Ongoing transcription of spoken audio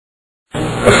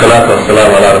والصلاة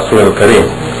والسلام على رسول الكريم.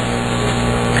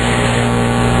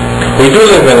 We do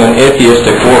live in an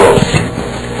atheistic world.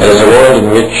 It is a world in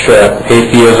which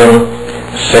atheism,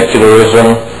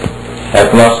 secularism,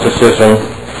 agnosticism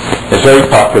is very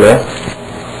popular.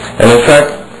 And in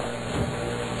fact,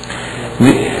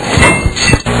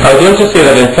 I was going to say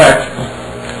that in fact,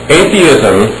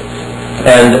 atheism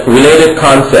and related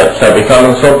concepts are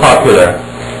becoming so popular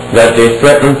that they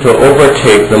threaten to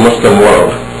overtake the Muslim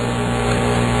world,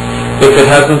 if it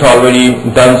hasn't already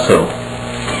done so.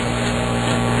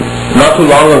 Not too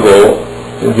long ago,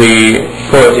 the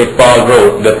poet Iqbal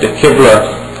wrote that the Qibla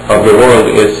of the world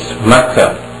is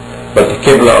Mecca, but the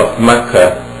Qibla of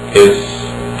Mecca is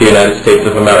the United States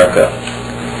of America.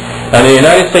 And in the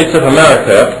United States of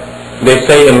America, they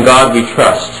say in God we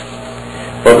trust,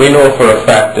 but we know for a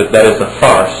fact that that is a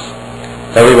farce.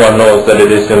 Everyone knows that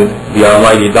it is in the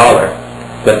almighty dollar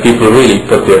that people really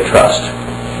put their trust.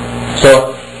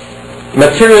 So,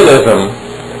 materialism,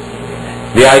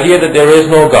 the idea that there is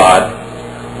no God,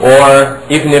 or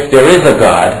even if there is a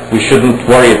God, we shouldn't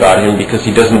worry about him because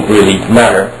he doesn't really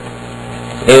matter,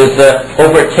 is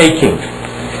overtaking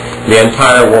the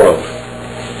entire world.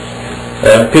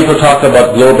 People talk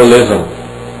about globalism.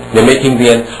 They're making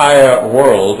the entire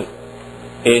world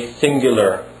a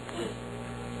singular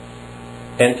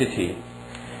entity,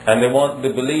 and they want the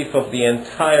belief of the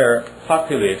entire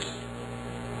populace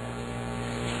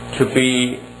to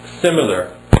be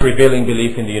similar to prevailing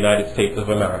belief in the United States of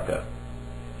America.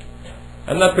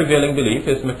 And that prevailing belief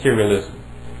is materialism.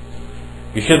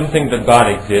 You shouldn't think that God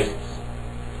exists,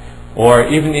 or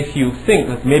even if you think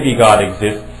that maybe God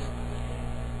exists,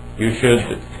 you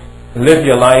should live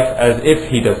your life as if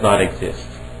he does not exist.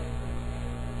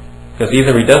 Because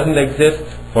either he doesn't exist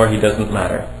or he doesn't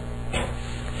matter.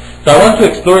 So I want to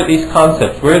explore these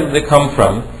concepts, where did they come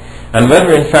from, and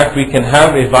whether in fact we can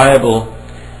have a viable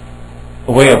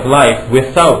way of life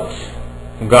without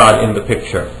God in the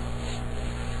picture.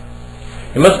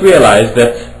 You must realize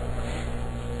that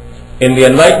in the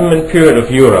Enlightenment period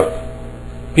of Europe,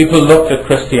 people looked at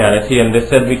Christianity and they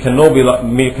said we can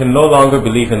no longer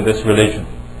believe in this religion.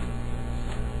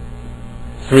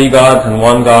 Three gods and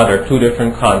one God are two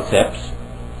different concepts,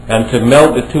 and to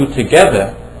meld the two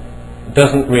together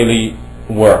doesn't really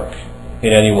work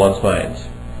in anyone's minds.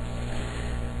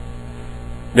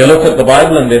 They looked at the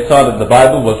Bible and they saw that the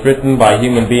Bible was written by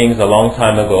human beings a long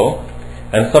time ago,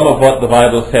 and some of what the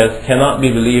Bible says cannot be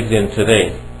believed in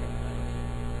today.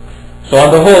 So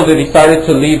on the whole, they decided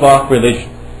to leave off religion.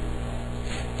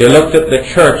 They looked at the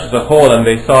church as a whole and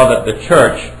they saw that the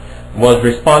church was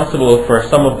responsible for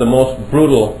some of the most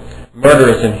brutal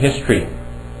murders in history.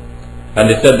 And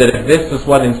they said that if this is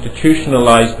what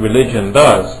institutionalized religion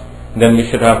does, then we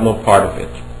should have no part of it.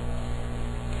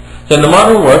 So in the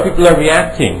modern world, people are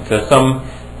reacting to some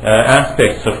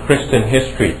aspects of Christian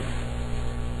history.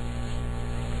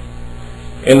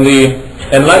 In the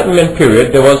Enlightenment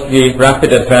period, there was the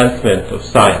rapid advancement of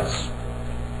science.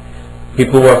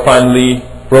 People were finally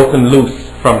broken loose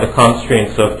from the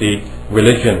constraints of the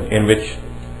religion in which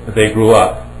they grew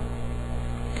up.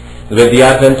 With the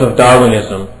advent of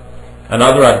Darwinism and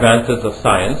other advances of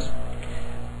science,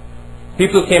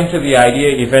 people came to the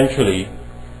idea eventually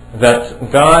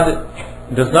that God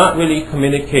does not really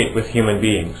communicate with human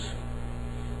beings,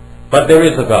 but there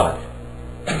is a God.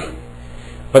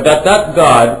 But that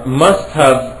God must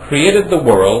have created the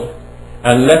world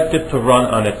and left it to run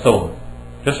on its own.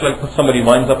 Just like somebody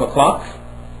winds up a clock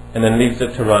and then leaves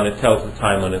it to run, it tells the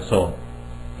time on its own.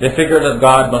 They figured that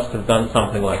God must have done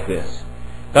something like this.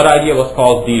 That idea was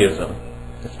called deism.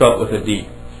 It's spelled with a D.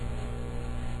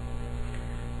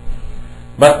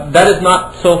 But that is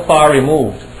not so far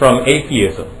removed from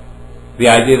atheism, the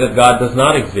idea that God does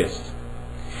not exist.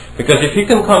 Because if you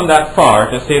can come that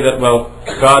far to say that, well,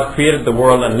 God created the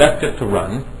world and left it to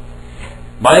run,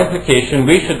 by implication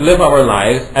we should live our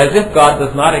lives as if God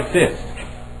does not exist.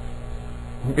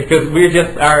 Because we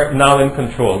just are now in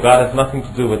control. God has nothing to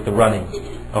do with the running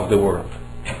of the world.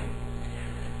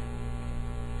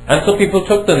 And so people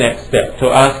took the next step to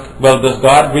ask, well, does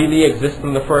God really exist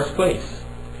in the first place?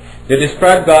 They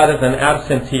described God as an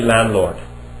absentee landlord.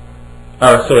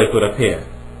 Or so it would appear.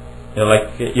 You know,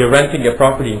 like you're renting a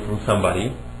property from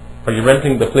somebody, or you're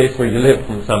renting the place where you live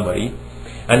from somebody,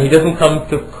 and he doesn't come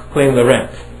to claim the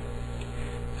rent.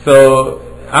 So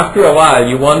after a while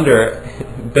you wonder,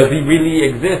 does he really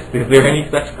exist? Is there any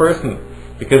such person?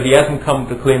 Because he hasn't come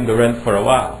to claim the rent for a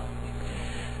while.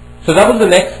 So that was the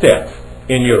next step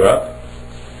in Europe,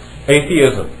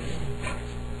 atheism.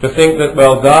 To think that,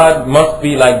 well, God must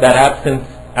be like that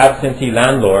absentee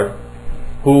landlord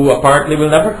who apparently will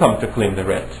never come to claim the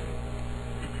rent.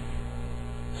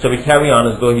 So we carry on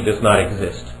as though he does not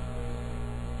exist.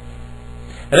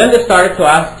 And then they started to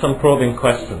ask some probing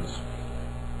questions.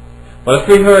 Well, if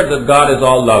we heard that God is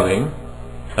all loving,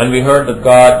 and we heard that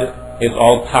God is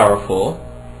all powerful,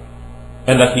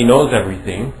 and that he knows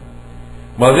everything,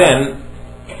 well then,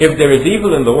 if there is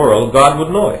evil in the world, God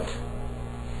would know it.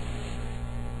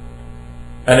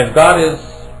 And if God is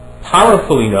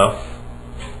powerful enough,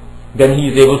 then he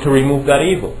is able to remove that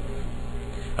evil.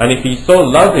 And if he's so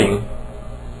loving,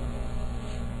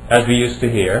 as we used to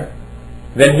hear,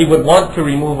 then he would want to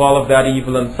remove all of that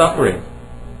evil and suffering.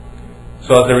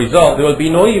 So as a result, there will be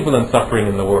no evil and suffering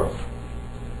in the world.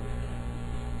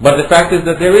 But the fact is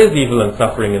that there is evil and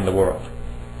suffering in the world.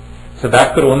 So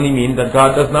that could only mean that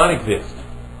God does not exist.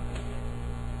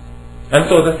 And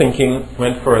so the thinking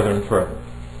went further and further.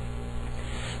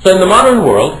 So in the modern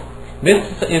world,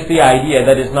 this is the idea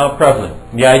that is now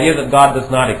prevalent, the idea that God does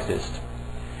not exist.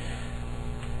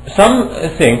 Some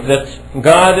think that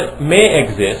God may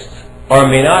exist or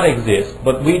may not exist,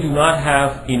 but we do not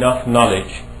have enough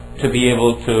knowledge to be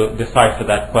able to decipher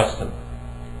that question,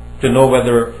 to know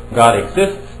whether God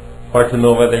exists or to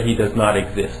know whether he does not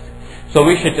exist. So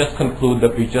we should just conclude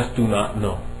that we just do not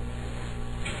know.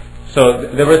 So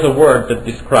there is a word that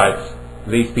describes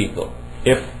these people.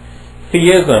 If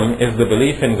theism is the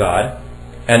belief in God,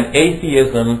 and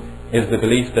atheism is the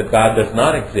belief that God does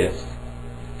not exist,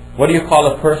 what do you call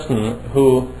a person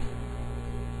who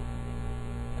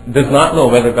does not know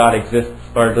whether God exists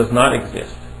or does not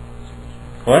exist?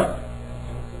 What?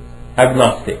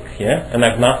 Agnostic, yeah? An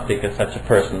agnostic is such a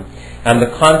person. And the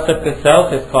concept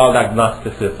itself is called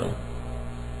agnosticism.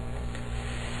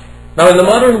 Now in the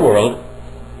modern world,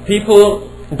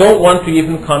 people don't want to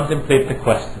even contemplate the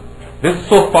question. This is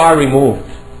so far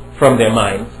removed from their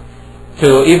minds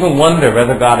to even wonder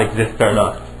whether God exists or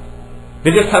not.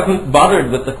 They just haven't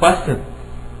bothered with the question.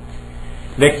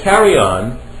 They carry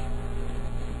on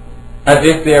as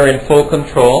if they are in full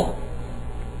control,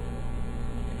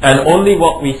 and only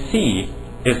what we see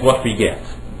is what we get.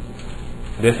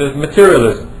 This is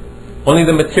materialism. Only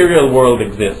the material world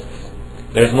exists.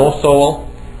 There is no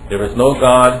soul, there is no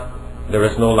God, there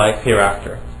is no life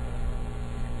hereafter.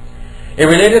 A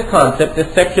related concept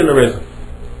is secularism.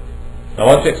 I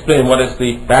want to explain what is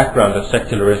the background of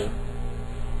secularism.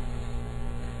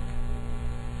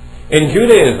 In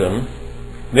Judaism,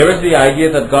 there is the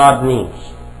idea that God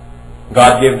rules.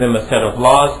 God gave them a set of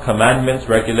laws, commandments,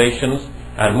 regulations,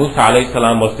 and Musa alayhi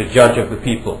salam was the judge of the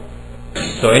people.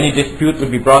 So any dispute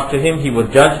would be brought to him, he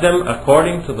would judge them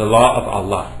according to the law of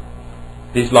Allah.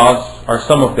 These laws, or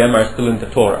some of them, are still in the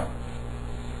Torah.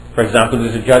 For example, there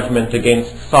is a judgment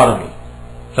against sodomy.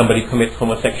 Somebody commits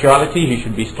homosexuality, he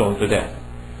should be stoned to death.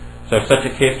 So if such a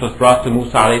case was brought to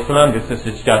Musa alayhi salam, this is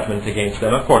his judgment against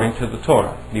them according to the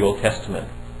Torah, the Old Testament.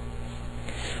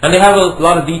 And they have a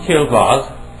lot of detailed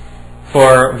laws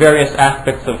for various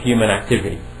aspects of human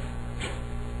activity.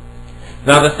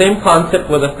 Now the same concept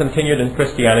would have continued in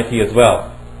Christianity as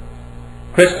well.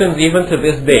 Christians even to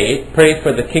this day pray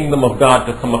for the kingdom of God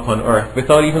to come upon earth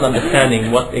without even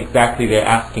understanding what exactly they're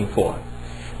asking for.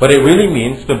 But it really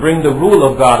means to bring the rule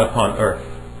of God upon earth.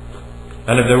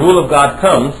 And if the rule of God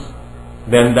comes,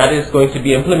 then that is going to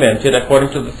be implemented according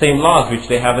to the same laws which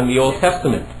they have in the Old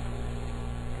Testament.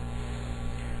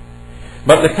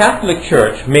 But the Catholic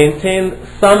Church maintained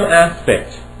some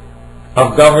aspect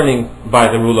of governing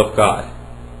by the rule of God.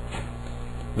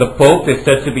 The Pope is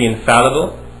said to be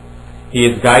infallible. He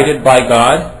is guided by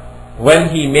God when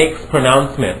he makes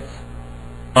pronouncements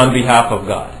on behalf of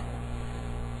God.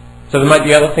 So there might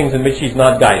be other things in which he's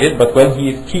not guided, but when he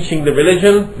is teaching the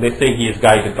religion, they say he is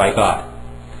guided by God.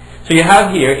 So you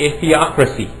have here a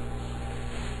theocracy,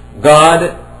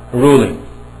 God ruling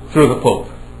through the Pope.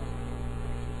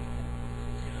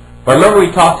 But remember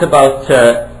we talked about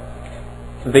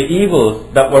the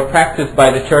evils that were practiced by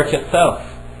the church itself.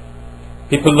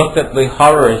 People looked at the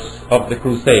horrors of the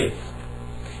Crusades,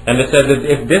 and they said that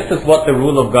if this is what the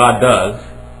rule of God does,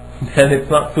 then it's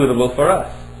not suitable for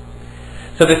us.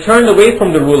 So they turned away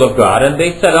from the rule of God and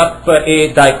they set up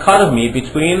a dichotomy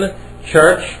between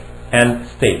church and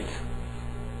state.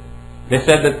 They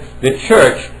said that the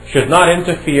church should not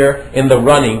interfere in the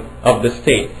running of the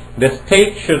state. The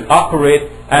state should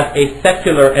operate as a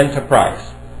secular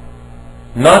enterprise,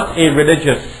 not a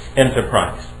religious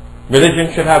enterprise.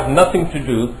 Religion should have nothing to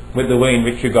do with the way in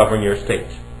which you govern your state.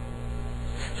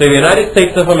 So the United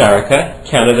States of America,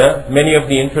 Canada, many of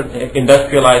the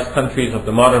industrialized countries of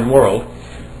the modern world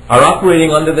are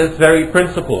operating under this very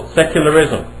principle,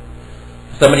 secularism.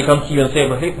 Somebody comes to you and says,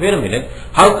 well, hey, wait a minute,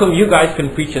 how come you guys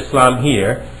can preach Islam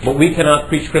here, but we cannot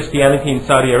preach Christianity in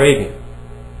Saudi Arabia?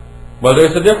 Well,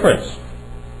 there's a difference.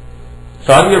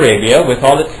 Saudi Arabia, with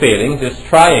all its failings, is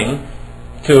trying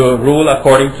to rule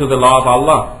according to the law of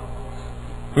Allah.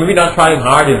 Maybe not trying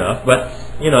hard enough, but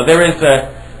there is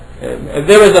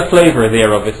a flavor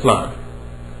there of Islam.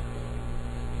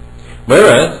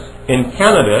 Whereas in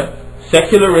Canada,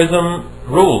 secularism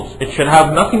rules. It should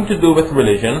have nothing to do with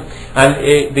religion, and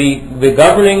the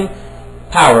governing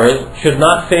powers should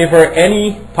not favor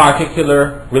any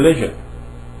particular religion.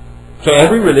 So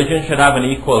every religion should have an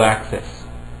equal access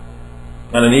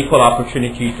and an equal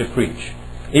opportunity to preach.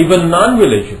 Even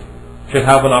non-religion should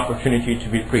have an opportunity to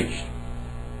be preached.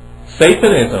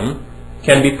 Satanism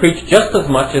can be preached just as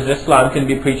much as Islam can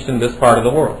be preached in this part of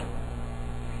the world.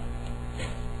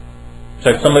 So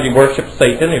if somebody worships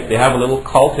Satan, if they have a little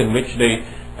cult in which they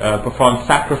perform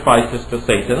sacrifices to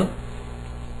Satan,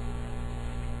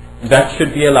 that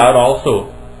should be allowed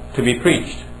also to be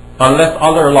preached, unless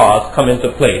other laws come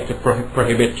into play to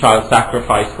prohibit child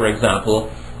sacrifice, for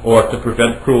example, or to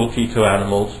prevent cruelty to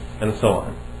animals, and so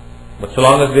on. But so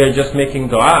long as they're just making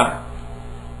dua,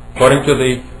 according to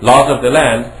the laws of the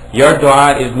land, your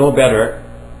dua is no better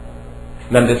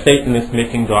than the Satanist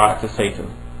making dua to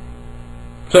Satan.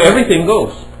 So everything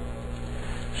goes.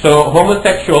 So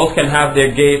homosexuals can have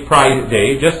their gay pride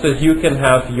day just as you can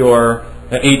have your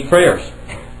Eid prayers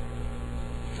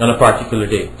on a particular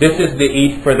day. This is the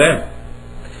Eid for them.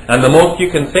 And the most you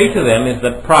can say to them is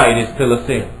that pride is still a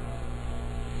sin.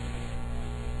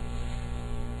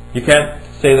 You can't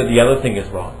say that the other thing is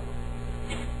wrong.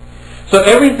 So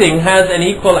everything has an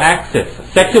equal access.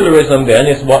 Secularism then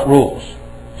is what rules.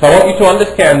 So I want you to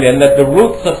understand then that the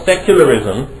roots of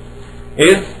secularism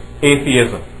is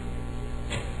atheism.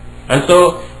 And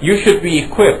so you should be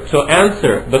equipped to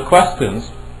answer the questions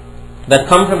that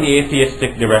come from the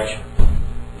atheistic direction.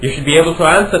 You should be able to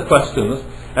answer questions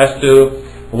as to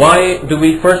why do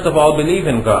we first of all believe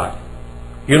in God?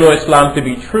 You know Islam to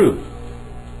be true.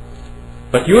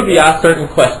 But you will be asked certain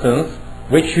questions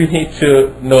which you need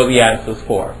to know the answers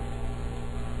for.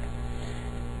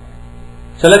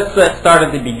 So let's start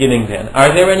at the beginning then.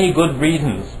 Are there any good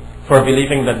reasons for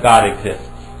believing that God exists?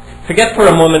 Forget for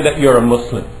a moment that you're a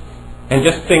Muslim and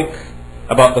just think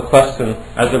about the question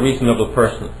as a reasonable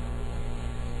person.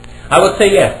 I would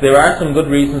say yes, there are some good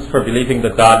reasons for believing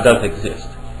that God does exist.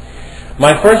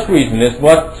 My first reason is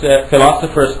what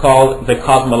philosophers call the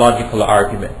cosmological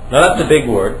argument. Now that's a big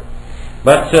word,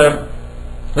 but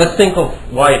let's think of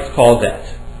why it's called that.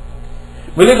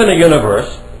 We live in a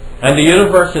universe, and the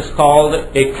universe is called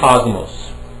a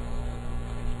cosmos.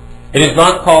 It is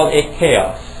not called a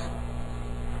chaos.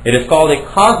 It is called a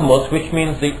cosmos, which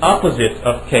means the opposite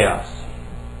of chaos.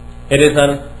 It is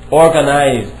an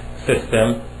organized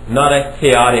system, not a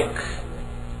chaotic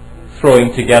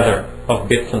throwing together of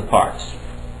bits and parts.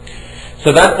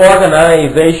 So that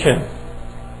organization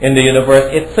in the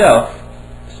universe itself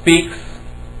speaks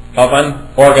of an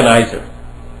organizer.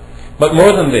 But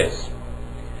more than this,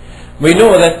 we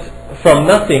know that from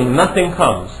nothing, nothing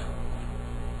comes.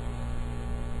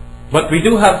 But we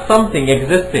do have something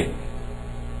existing.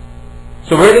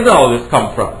 So where did all this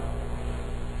come from?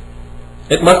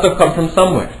 It must have come from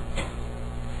somewhere.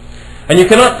 And you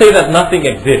cannot say that nothing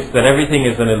exists, that everything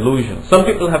is an illusion. Some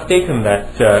people have taken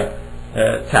that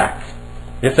tack.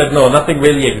 They said, no, nothing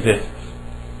really exists.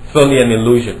 It's only an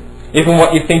illusion. Even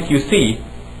what you think you see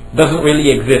doesn't really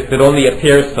exist. It only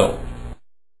appears so.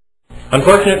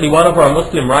 Unfortunately, one of our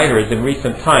Muslim writers in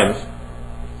recent times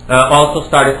also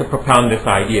started to propound this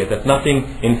idea that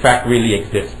nothing in fact really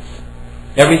exists.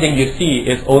 Everything you see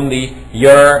is only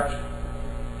your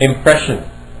impression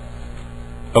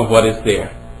of what is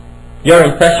there. Your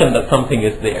impression that something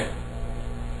is there.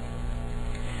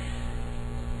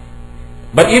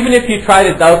 But even if you try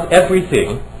to doubt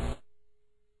everything,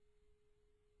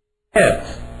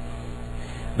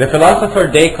 the philosopher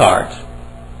Descartes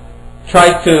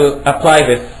tried to apply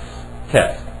this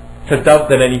test, to doubt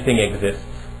that anything exists.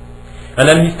 And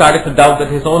then he started to doubt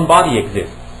that his own body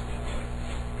exists.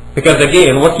 Because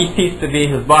again, what he sees to be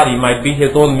his body might be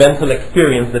his own mental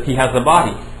experience that he has a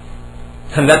body.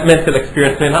 And that mental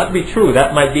experience may not be true.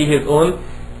 That might be his own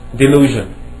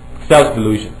delusion,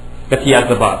 self-delusion, that he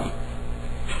has a body.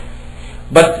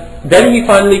 But then he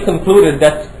finally concluded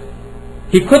that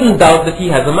he couldn't doubt that he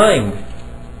has a mind.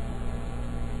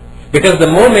 Because the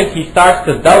moment he starts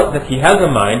to doubt that he has a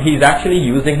mind, he's actually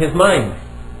using his mind.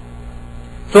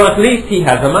 So at least he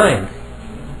has a mind.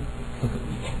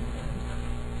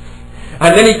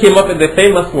 And then he came up with the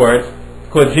famous words,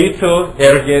 cogito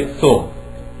ergo sum.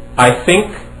 I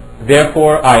think,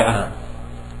 therefore I am.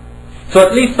 So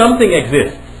at least something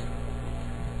exists.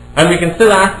 And we can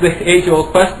still ask the age-old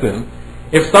question,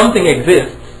 if something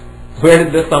exists, where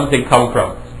did this something come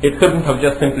from? it couldn't have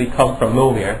just simply come from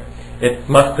nowhere. It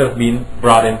must have been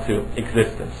brought into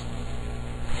existence.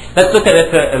 Let's look at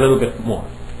it a little bit more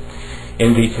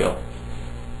in detail.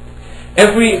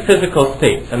 Every physical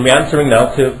state, and we're answering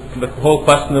now to the whole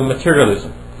question of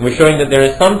materialism. We're showing that there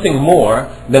is something more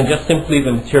than just simply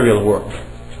the material world.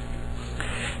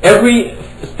 Every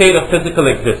state of physical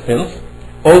existence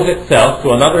owes itself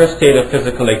to another state of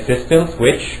physical existence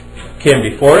which came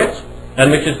before it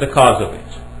and which is the cause of it.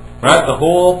 Right? The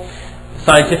whole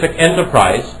scientific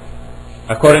enterprise,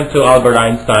 according to Albert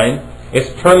Einstein, is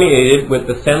permeated with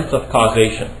the sense of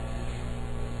causation.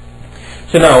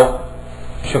 So now,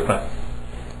 shukran.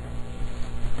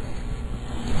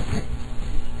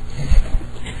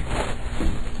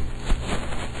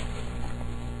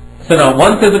 So now,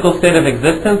 one physical state of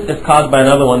existence is caused by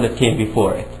another one that came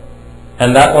before it.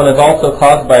 And that one is also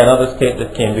caused by another state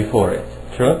that came before it.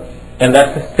 True? And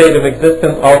that state of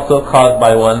existence also caused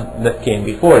by one that came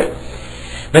before it.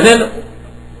 But then,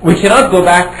 we cannot go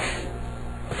back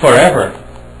forever.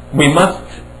 We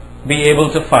must be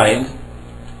able to find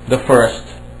the first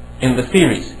in the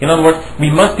series. In other words, we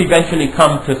must eventually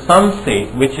come to some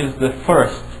state which is the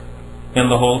first in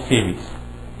the whole series.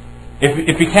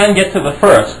 If we can't get to the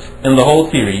first in the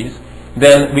whole series,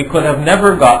 then we could have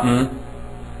never gotten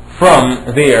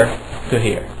from there to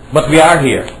here. But we are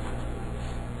here.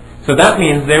 So that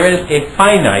means there is a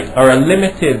finite or a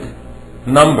limited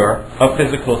number of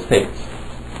physical states.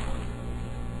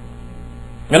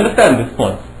 You understand this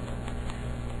point?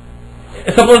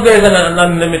 Suppose there is an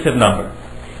unlimited number,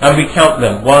 and we count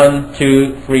them. 1,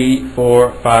 2, 3,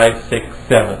 4, 5, 6,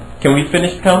 7. Can we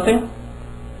finish counting?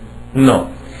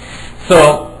 No.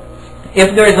 So,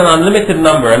 if there is an unlimited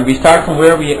number, and we start from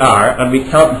where we are, and we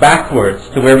count backwards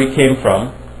to where we came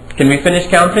from, can we finish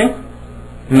counting?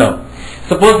 No.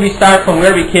 Suppose we start from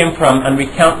where we came from, and we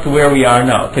count to where we are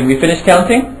now. Can we finish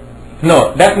counting?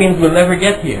 No. That means we'll never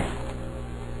get here.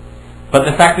 But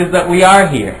the fact is that we are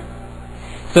here.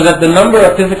 So that the number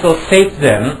of physical states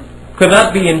then could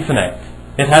not be infinite.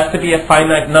 It has to be a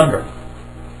finite number.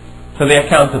 So they are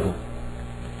countable.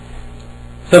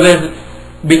 So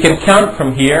we can count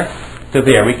from here to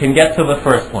there. We can get to the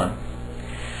first one.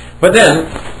 But then,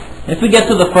 if we get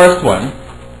to the first one,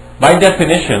 by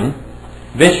definition,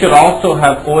 this should also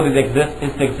have owed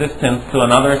its existence to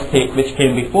another state which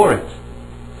came before it.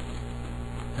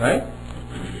 Right?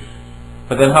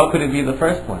 But then how could it be the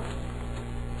first one?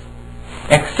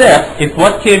 Except if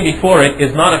what came before it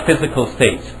is not a physical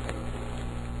state.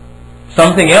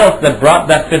 Something else that brought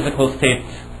that physical state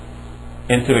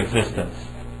into existence,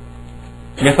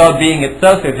 without being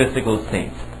itself a physical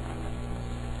state.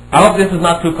 I hope this is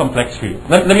not too complex for you.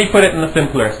 Let me put it in a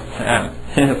simpler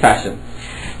fashion.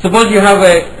 Suppose you have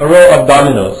a row of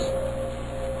dominoes,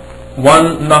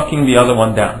 one knocking the other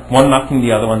one down, one knocking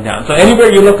the other one down. So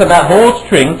anywhere you look at that whole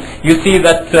string, you see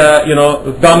that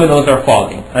dominoes are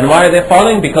falling. And why are they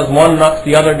falling? Because one knocks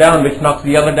the other down, which knocks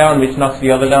the other down, which knocks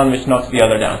the other down, which knocks the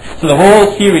other down. So the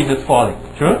whole series is falling.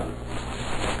 True?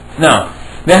 Now,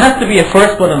 there has to be a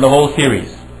first one in the whole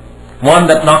series. One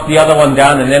that knocked the other one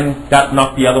down, and then that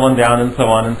knocked the other one down, and so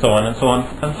on, and so on, and so on,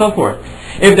 and so forth.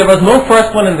 If there was no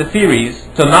first one in the series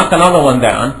to knock another one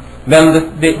down,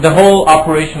 then the whole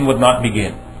operation would not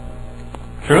begin.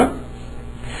 True?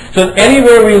 So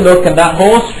anywhere we look in that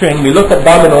whole string, we look at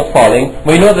dominoes falling,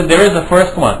 we know that there is a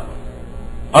first one.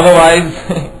 Otherwise,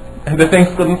 the things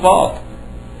couldn't fall.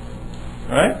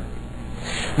 Right?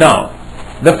 Now,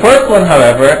 the first one,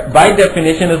 however, by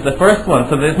definition is the first one,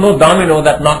 so there's no domino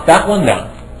that knocked that one down.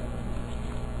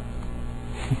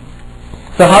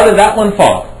 So how did that one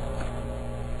fall?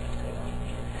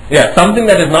 Yeah, something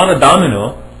that is not a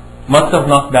domino must have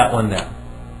knocked that one down.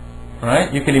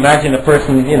 Right? You can imagine a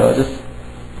person, just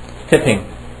tipping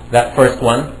that first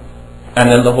one, and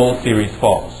then the whole series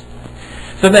falls.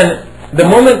 So then, the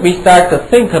moment we start to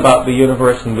think about the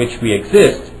universe in which we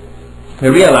exist, we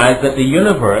realize that the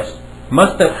universe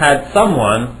must have had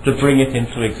someone to bring it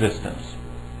into existence.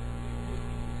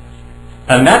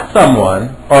 And that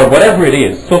someone, or whatever it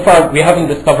is, so far we haven't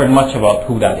discovered much about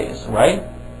who that is, right?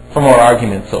 From our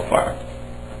argument so far.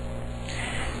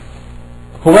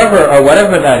 Whoever or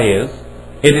whatever that is,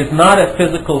 it is not a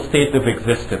physical state of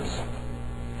existence.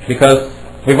 Because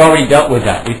we've already dealt with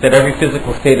that. We said every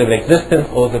physical state of existence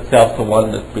owes itself to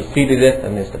one that preceded it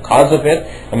and is the cause of it.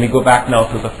 And we go back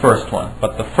now to the first one.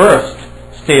 But the first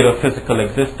state of physical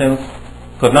existence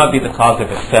could not be the cause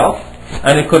of itself.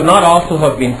 And it could not also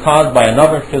have been caused by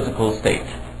another physical state.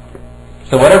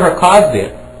 So whatever caused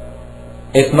it,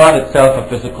 it's not itself a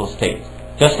physical state.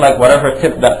 Just like whatever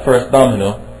tipped that first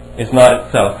domino is not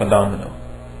itself a domino.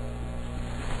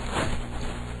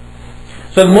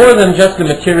 So more than just the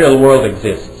material world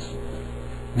exists.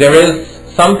 There is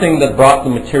something that brought the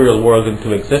material world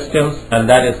into existence, and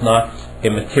that is not a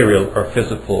material or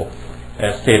physical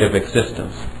state of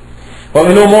existence. But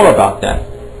we know more about that.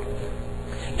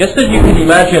 Just as you can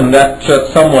imagine that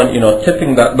someone,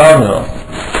 tipping that domino,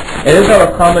 it is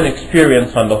our common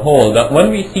experience on the whole that when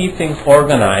we see things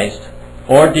organized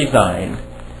or designed,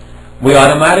 we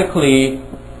automatically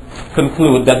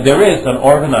conclude that there is an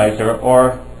organizer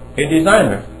or a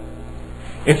designer.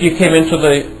 If you came into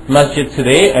the masjid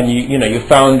today and you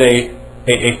found a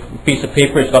piece of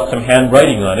paper, it's got some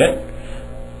handwriting on it,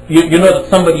 you know that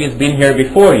somebody has been here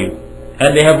before you,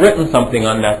 and they have written something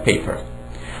on that paper.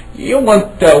 You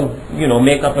won't,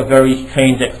 make up a very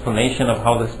strange explanation of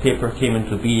how this paper came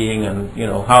into being, and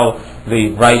how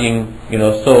the writing,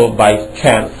 so by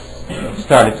chance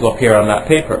started to appear on that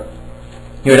paper.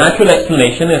 Your natural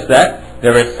explanation is that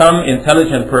there is some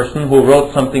intelligent person who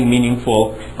wrote something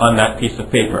meaningful on that piece of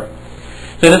paper.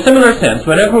 So in a similar sense,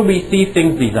 whenever we see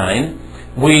things designed,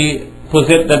 we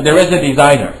posit that there is a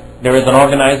designer, there is an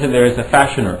organizer, there is a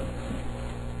fashioner.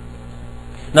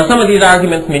 Now some of these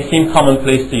arguments may seem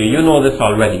commonplace to you. You know this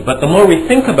already. But the more we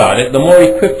think about it, the more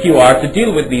equipped you are to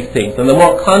deal with these things, and the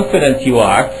more confident you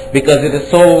are, because it is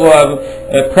so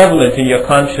prevalent in your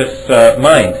conscious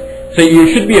mind. So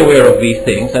you should be aware of these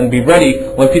things and be ready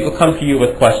when people come to you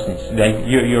with questions. Then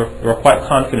you're quite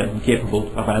confident and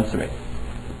capable of answering.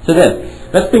 So then,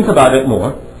 let's think about it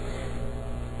more.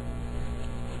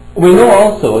 We know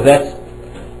also that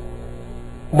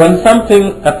when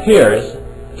something appears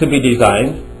to be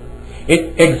designed,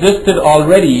 it existed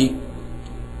already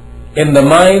in the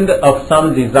mind of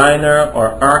some designer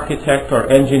or architect or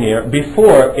engineer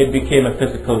before it became a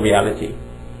physical reality.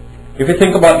 If you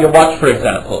think about your watch, for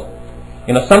example,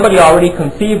 somebody already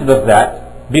conceived of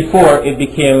that before it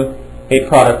became a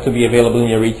product to be available in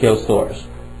your retail stores.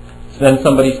 So then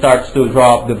somebody starts to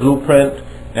draw up the blueprint,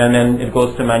 and then it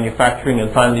goes to manufacturing,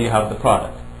 and finally you have the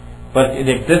product. But it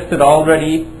existed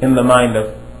already in the mind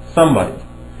of somebody.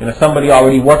 Somebody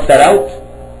already worked that out,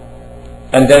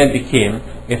 and then it became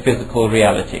a physical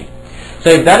reality. So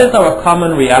if that is our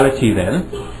common reality, then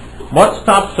what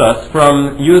stops us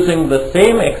from using the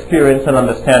same experience and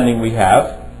understanding we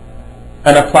have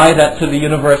and apply that to the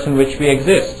universe in which we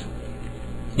exist?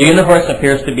 The universe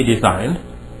appears to be designed.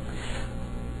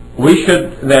 We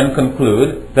should then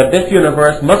conclude that this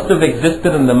universe must have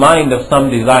existed in the mind of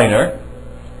some designer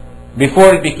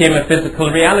before it became a physical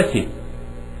reality.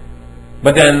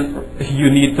 But then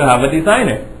you need to have a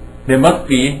designer. There must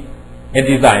be a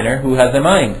designer who has a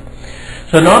mind.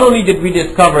 So not only did we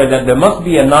discover that there must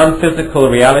be a non-physical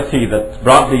reality that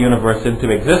brought the universe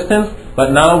into existence,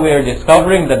 but now we are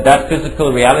discovering that that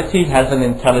physical reality has an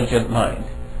intelligent mind.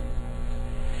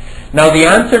 Now the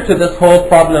answer to this whole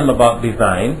problem about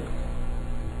design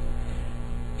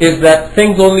is that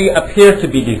things only appear to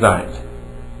be designed,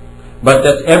 but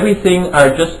that everything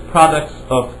are just products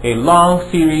of a long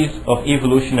series of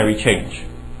evolutionary change.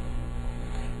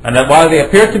 And that while they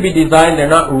appear to be designed, they're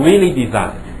not really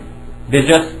designed. They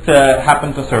just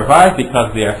happen to survive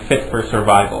because they are fit for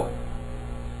survival.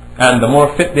 And the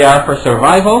more fit they are for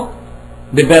survival,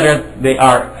 the better they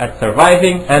are at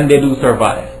surviving, and they do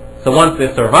survive. So once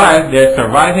they survive, they're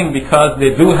surviving because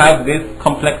they do have this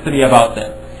complexity about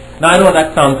them. Now I know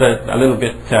that sounds a little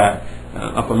bit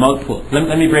of a mouthful.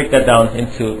 Let me break that down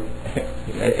into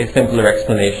a simpler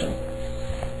explanation.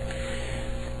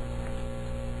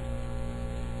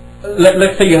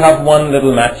 Let's say you have one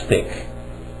little matchstick,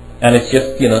 and it's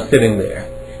just sitting there,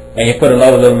 and you put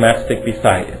another little matchstick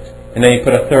beside it, and then you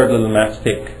put a third little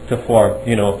matchstick to form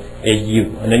a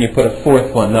U, and then you put a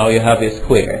fourth one. Now you have a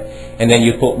square, and then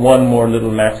you put one more little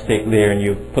matchstick there, and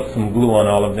you put some glue on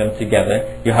all of them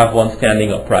together. You have one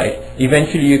standing upright.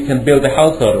 Eventually you can build a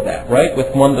house out of that, right?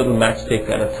 With one little matchstick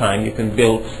at a time, you can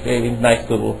build a nice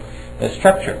little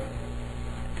structure.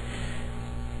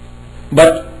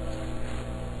 But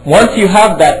once you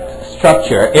have that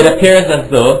structure, it appears as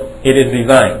though it is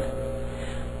designed.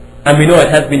 And we know it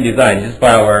has been designed just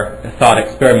by our thought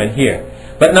experiment here.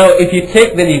 But now if you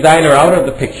take the designer out of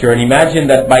the picture and imagine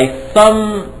that by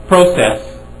some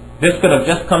process this could have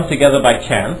just come together by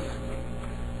chance,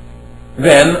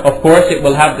 then of course it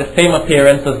will have the same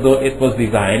appearance as though it was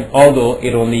designed, although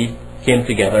it only came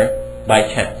together by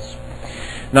chance.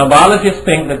 Now biologists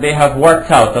think that they have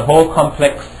worked out a whole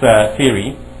complex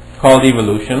theory called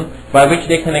evolution, by which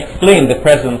they can explain the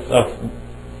presence of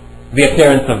the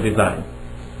appearance of design.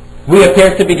 We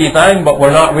appear to be designed, but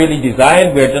we're not really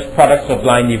designed. We're just products of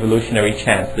blind evolutionary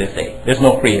chance, they say. There's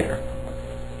no creator.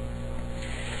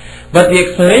 But the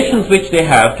explanations which they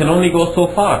have can only go so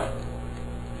far.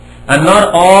 And not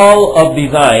all of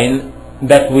design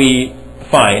that we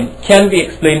find can be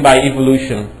explained by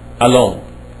evolution alone.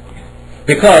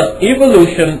 Because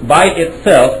evolution by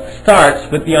itself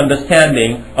starts with the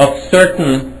understanding of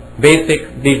certain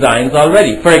basic designs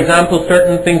already. For example,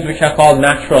 certain things which are called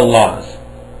natural laws.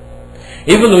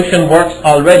 Evolution works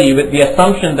already with the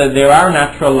assumption that there are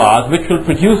natural laws which will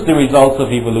produce the results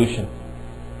of evolution.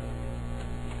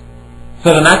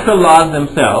 So the natural laws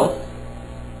themselves,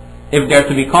 if they are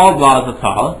to be called laws at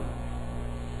all,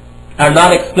 are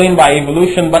not explained by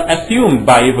evolution but assumed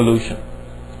by evolution.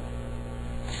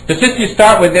 So since you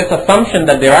start with this assumption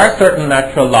that there are certain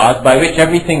natural laws by which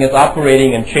everything is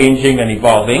operating and changing and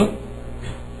evolving,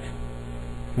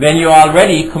 then you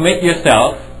already commit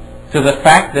yourself to the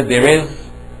fact that there is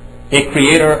a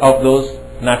creator of those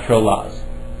natural laws.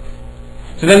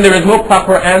 So then there is no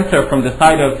proper answer from the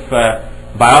side of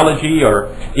biology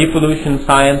or evolution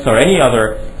science or any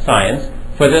other science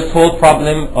for this whole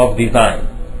problem of design.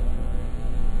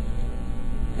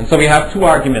 And so we have two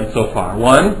arguments so far.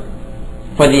 One,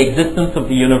 for the existence of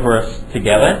the universe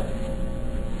together,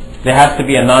 there has to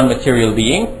be a non-material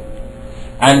being.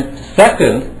 And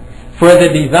second, for the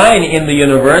design in the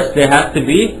universe, there has to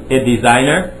be a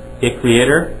designer, a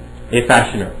creator, a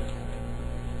fashioner.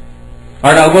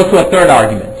 Alright, I'll go to a third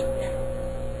argument.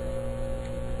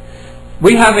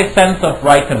 We have a sense of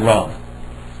right and wrong.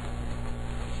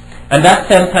 And that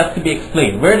sense has to be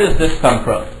explained. Where does this come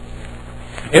from?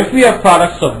 If we are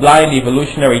products of blind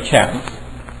evolutionary chance,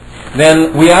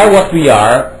 then we are what we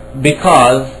are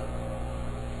because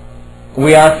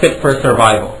we are fit for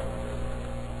survival.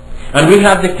 And we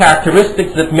have the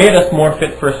characteristics that made us more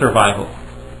fit for survival.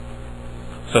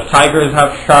 So tigers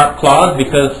have sharp claws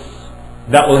because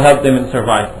that will help them in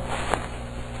survival.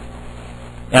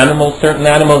 Certain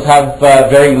animals have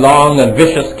very long and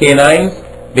vicious canines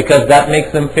because that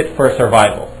makes them fit for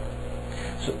survival.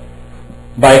 So,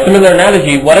 by a similar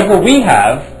analogy, whatever we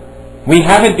have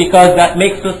it because that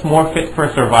makes us more fit for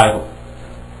survival.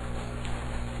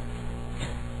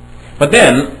 But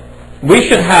then, we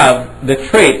should have the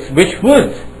traits which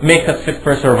would make us fit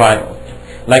for survival,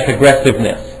 like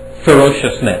aggressiveness,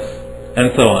 ferociousness,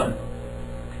 and so on.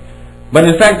 But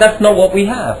in fact, that's not what we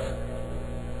have.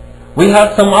 We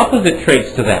have some opposite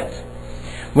traits to that.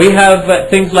 We have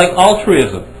things like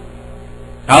altruism.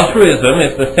 Altruism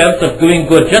is the sense of doing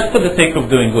good just for the sake of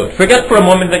doing good. Forget for a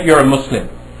moment that you're a Muslim.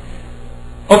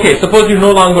 Okay, suppose you're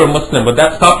no longer a Muslim, would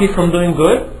that stop you from doing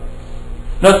good?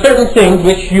 Now, certain things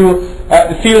which you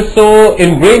feel so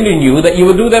ingrained in you that you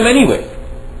will do them anyway.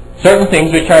 Certain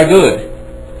things which are good.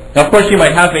 Now, of course, you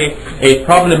might have a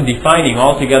problem defining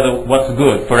altogether what's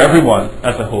good for everyone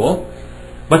as a whole.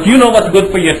 But you know what's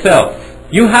good for yourself.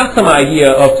 You have some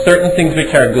idea of certain things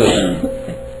which are good.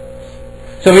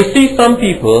 So we see some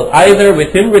people, either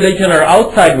within religion or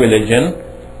outside religion,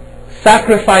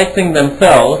 sacrificing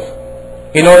themselves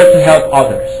in order to help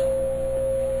others.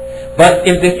 But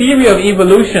if the theory of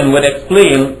evolution would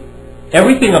explain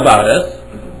everything about us,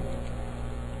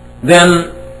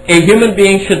 then a human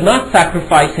being should not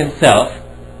sacrifice himself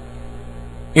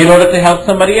in order to help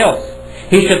somebody else.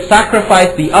 He should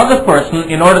sacrifice the other person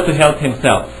in order to help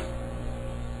himself.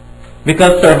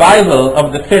 Because survival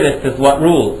of the fittest is what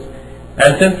rules.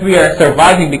 And since we are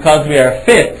surviving because we are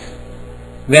fit,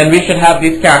 then we should have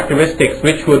these characteristics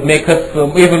which would make us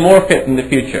even more fit in the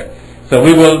future. So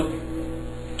we will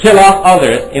kill off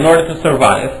others in order to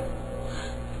survive,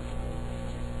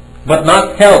 but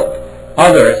not help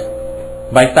others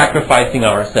by sacrificing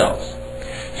ourselves.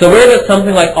 So where does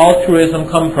something like altruism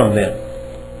come from then?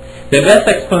 The best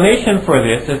explanation for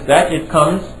this is that it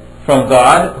comes from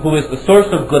God, who is the source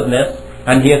of goodness,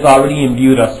 and He has already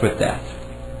imbued us with that.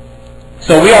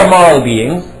 So we are moral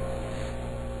beings,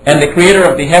 and the Creator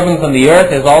of the heavens and the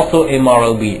earth is also a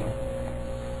moral being.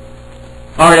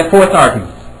 Alright, a fourth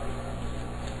argument.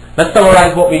 Let's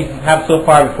summarize what we have so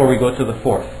far before we go to the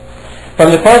fourth.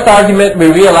 From the first argument,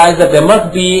 we realize that there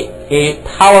must be a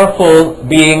powerful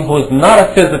being who is not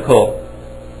a physical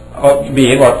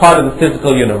being or part of the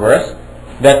physical universe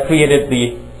that created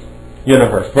the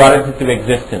universe, brought it into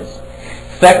existence.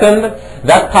 Second,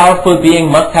 that powerful being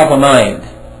must have a mind,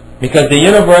 because the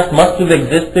universe must have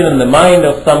existed in the mind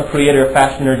of some creator,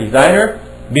 fashioner, designer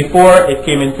before it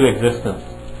came into existence.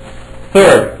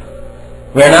 Third,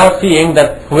 we are now seeing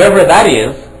that whoever that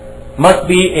is must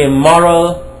be a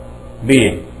moral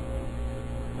being,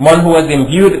 one who has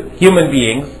imbued human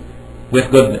beings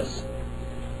with goodness.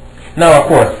 Now, a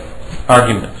fourth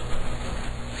argument.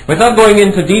 Without going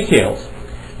into details,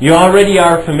 you already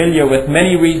are familiar with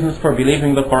many reasons for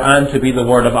believing the Qur'an to be the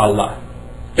word of Allah.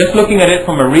 Just looking at it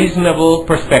from a reasonable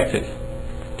perspective.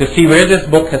 to see where this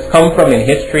book has come from in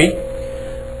history,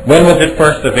 when was it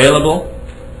first available,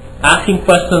 asking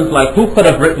questions like who could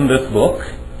have written this book,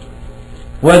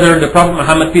 whether the Prophet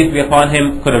Muhammad, peace be upon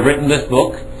him, could have written this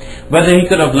book, whether he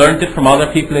could have learned it from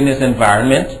other people in his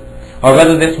environment, or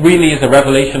whether this really is a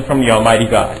revelation from the Almighty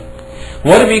God.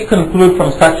 What do we conclude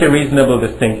from such a reasonable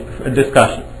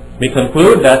discussion? We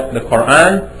conclude that the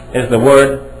Quran is the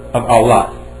word of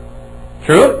Allah.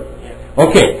 True?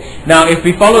 Okay. Now if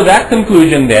we follow that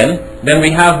conclusion then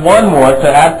we have one more to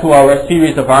add to our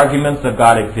series of arguments that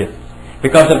God exists.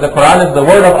 Because if the Quran is the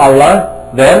word of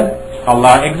Allah, then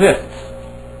Allah exists.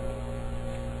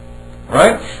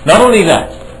 Right? Not only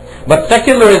that, but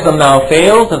secularism now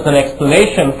fails as an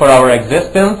explanation for our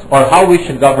existence or how we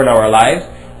should govern our lives,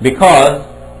 because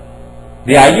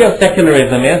the idea of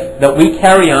secularism is that we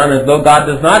carry on as though God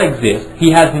does not exist.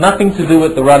 He has nothing to do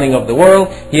with the running of the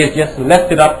world. He has just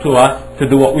left it up to us to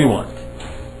do what we want.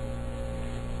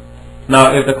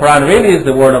 Now, if the Quran really is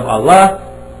the word of Allah,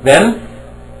 then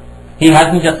He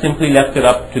hasn't just simply left it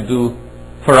up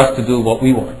for us to do what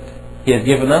we want. He has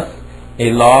given us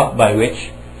a law by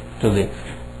which to live.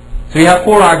 So we have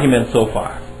 4 arguments so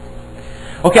far.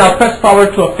 Okay, I'll press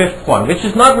forward to a 5th one, which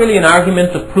is not really an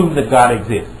argument to prove that God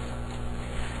exists.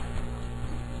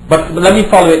 But let me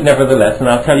follow it nevertheless, and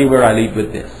I'll tell you where I lead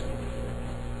with this.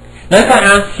 Now if I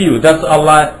ask you, does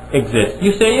Allah exist?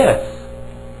 You say yes.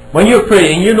 When you're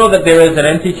praying, you know that there is an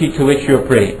entity to which you're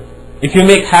praying. If you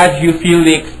make Hajj, you feel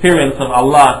the experience of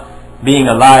Allah being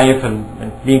alive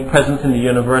and being present in the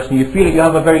universe, and you feel that you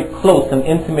have a very close and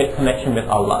intimate connection with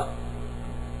Allah.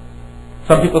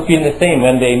 Some people feel the same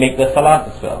when they make the salat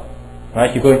as well.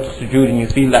 Right? You go into sujood and you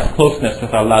feel that closeness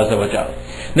with Allah Azza wa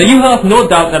Jalla. Now you have no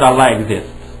doubt that Allah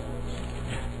exists.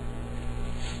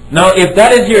 Now if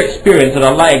that is your experience that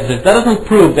Allah exists, that doesn't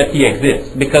prove that He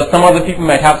exists, because some other people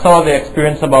might have some other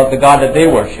experience about the God that they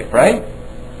worship, right?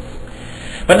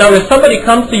 But now if somebody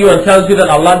comes to you and tells you that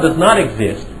Allah does not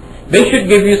exist, they should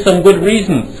give you some good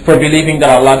reasons for believing that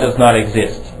Allah does not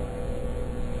exist.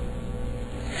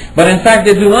 But in fact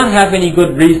they do not have any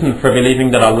good reason for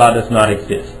believing that Allah does not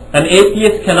exist. An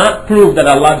atheist cannot prove that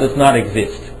Allah does not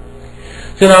exist.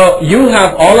 So now you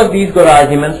have all of these good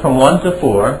arguments from 1 to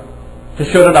 4 to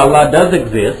show that Allah does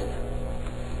exist.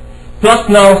 Plus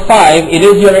now 5, it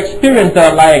is your experience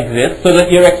that Allah exists, so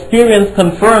that your experience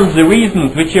confirms the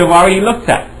reasons which you have already looked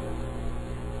at.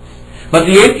 But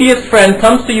the atheist friend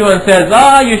comes to you and says,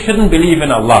 you shouldn't believe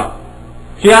in Allah.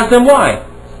 So you ask them why.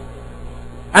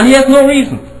 And he has no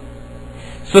reason.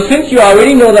 So since you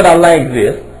already know that Allah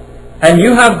exists, and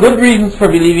you have good reasons for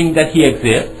believing that He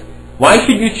exists, why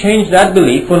should you change that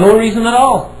belief for no reason at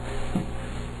all?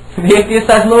 The atheist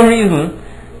has no reason,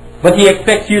 but he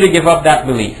expects you to give up that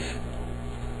belief.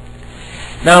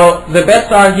 Now, the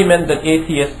best argument that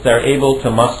atheists are able to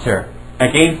muster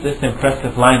against this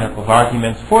impressive lineup of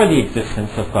arguments for the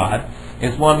existence of God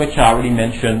is one which I already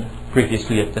mentioned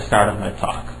previously at the start of my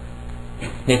talk.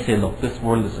 They say, look, this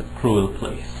world is a cruel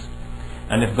place.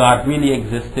 And if God really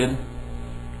existed,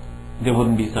 there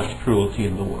wouldn't be such cruelty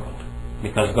in the world.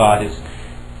 Because God is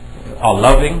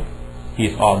all-loving,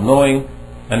 He's all-knowing,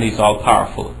 and He's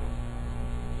all-powerful.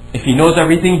 If He knows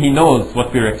everything, He knows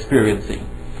what we're experiencing.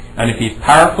 And if He's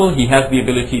powerful, He has the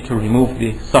ability to remove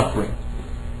the suffering.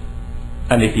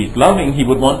 And if He's loving, He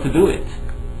would want to do it.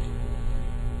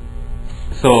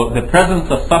 So the presence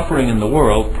of suffering in the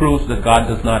world proves that God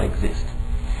does not exist.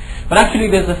 But actually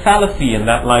there's a fallacy in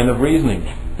that line of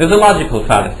reasoning. There's a logical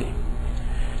fallacy.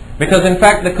 Because in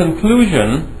fact the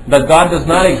conclusion that God does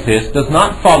not exist does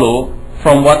not follow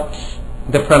from what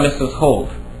the premises hold.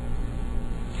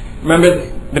 Remember,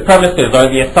 the premises or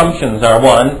the assumptions are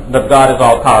 1, that God is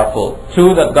all powerful,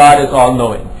 2, that God is all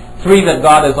knowing, 3, that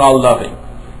God is all loving.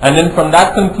 And then from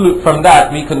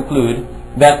that we conclude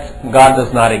that God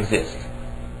does not exist.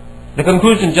 The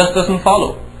conclusion just doesn't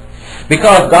follow.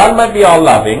 Because God might be all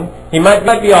loving, He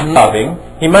might be all loving,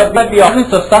 He might be all... The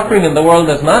presence of suffering in the world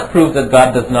does not prove that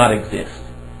God does not exist.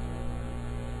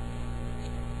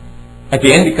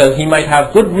 Again, because He might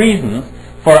have good reasons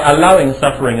for allowing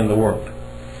suffering in the world.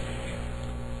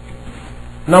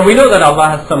 Now we know that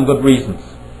Allah has some good reasons.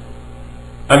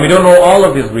 And we don't know all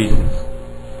of His reasons.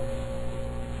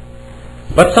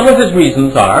 But some of His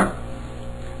reasons are,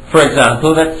 for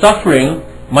example, that suffering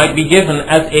might be given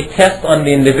as a test on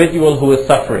the individual who is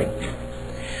suffering.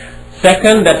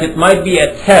 Second, that it might be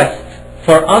a test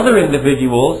for other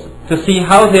individuals to see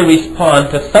how they respond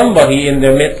to somebody in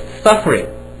their midst suffering.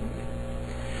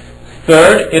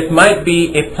 Third, it might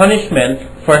be a punishment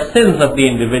for sins of the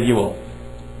individual,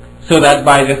 so that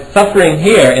by the suffering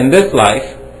here in this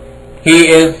life, he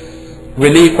is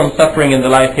relieved from suffering in the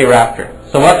life hereafter.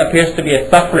 So what appears to be a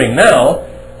suffering now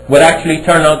would actually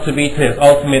turn out to be to his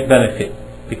ultimate benefit.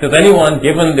 Because anyone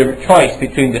given the choice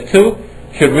between the two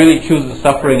should really choose the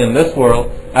suffering in this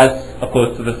world as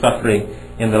opposed to the suffering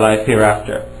in the life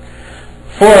hereafter.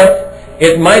 Fourth,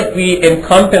 it might be in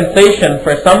compensation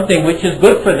for something which is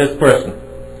good for this person.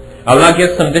 Allah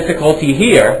gives some difficulty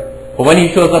here, but when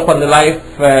he shows up on the life,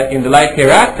 in the life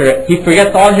hereafter, he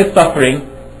forgets all his suffering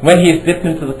when he is dipped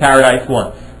into the paradise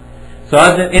once. So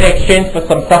as in exchange for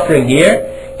some suffering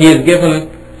here, he is given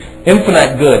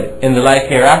infinite good in the life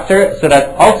hereafter, so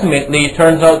that ultimately it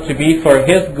turns out to be for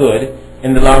his good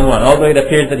in the long run. Although it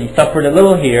appears that he suffered a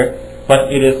little here,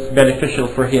 but it is beneficial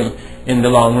for him in the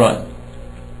long run.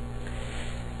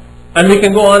 And we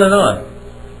can go on and on.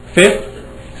 Fifth,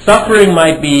 suffering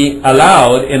might be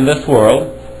allowed in this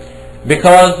world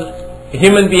because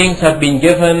human beings have been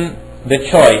given the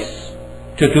choice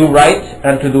to do right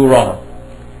and to do wrong.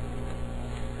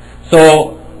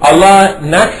 So Allah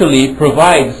naturally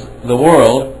provides the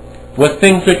world with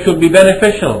things which will be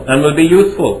beneficial and will be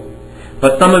useful.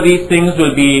 But some of these things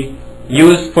will be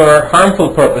used for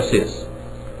harmful purposes.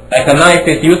 Like a knife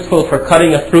is useful for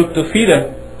cutting a fruit to feed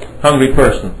a hungry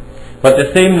person. But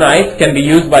the same knife can be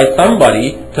used by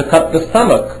somebody to cut the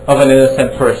stomach of an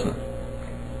innocent person.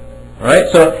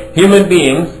 Right? So human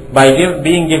beings, by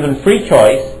being given free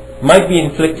choice, might be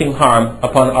inflicting harm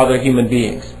upon other human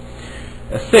beings.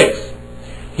 6.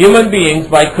 Human beings,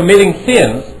 by committing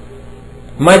sins,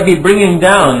 might be bringing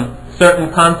down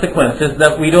certain consequences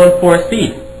that we don't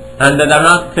foresee and that are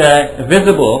not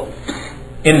visible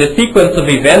in the sequence of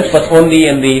events, but only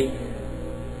in the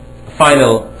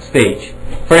final stage.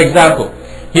 For example,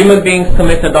 human beings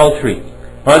commit adultery,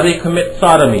 or they commit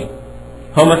sodomy,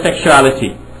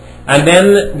 homosexuality, and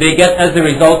then they get, as a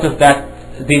result of that,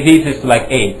 diseases like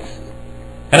AIDS.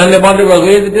 And then they wonder, well,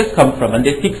 where did this come from? And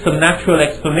they seek some natural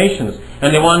explanations.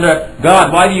 And they wonder,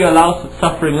 God, why do you allow such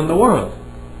suffering in the world?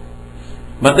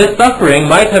 But this suffering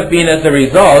might have been as a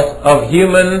result of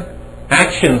human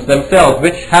actions themselves,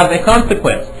 which have a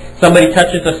consequence. Somebody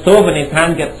touches a stove and his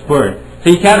hand gets burned. So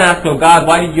you can't ask, oh God,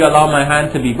 why did you allow my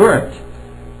hand to be burnt?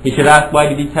 You should ask, why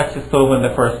did he touch the stove in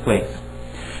the first place?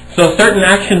 So certain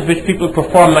actions which people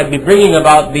perform might be bringing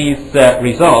about these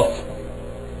results.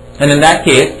 And in that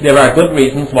case, there are good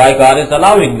reasons why God is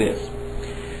allowing this.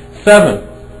 7.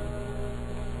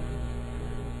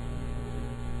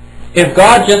 If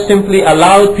God just simply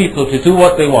allowed people to do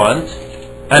what they want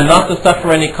and not to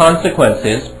suffer any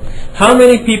consequences, how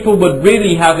many people would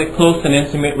really have a close and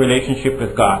intimate relationship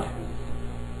with God?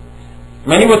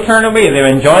 Many would turn away. They're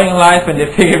enjoying life and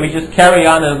they figure we just carry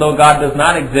on as though God does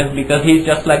not exist because He's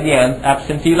just like the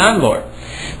absentee landlord.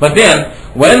 But then,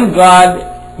 when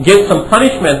God gives some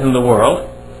punishment in the world,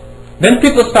 then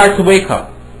people start to wake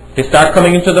up. They start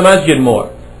coming into the masjid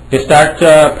more. They start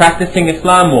practicing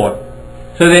Islam more.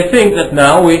 So they think that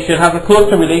now we should have a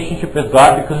closer relationship with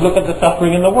God because look at the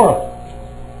suffering in the world.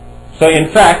 So in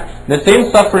fact, the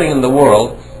same suffering in the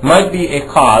world might be a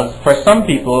cause for some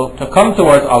people to come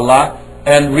towards Allah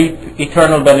and reap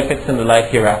eternal benefits in the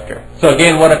life hereafter. So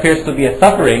again, what appears to be a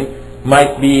suffering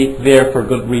might be there for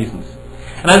good reasons.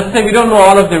 And as I say, we don't know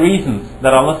all of the reasons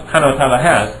that Allah subhanahu wa ta'ala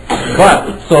has.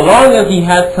 But so long as He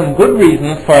has some good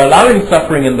reasons for allowing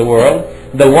suffering in the world,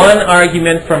 the one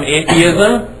argument from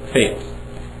atheism fails.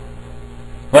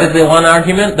 What is the one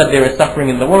argument? That there is suffering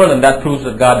in the world, and that proves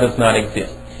that God does not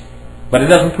exist. But it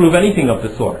doesn't prove anything of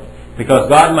the sort. Because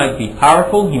God might be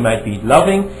powerful, He might be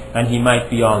loving, and He might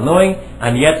be all-knowing,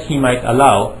 and yet He might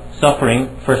allow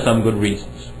suffering for some good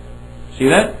reasons. See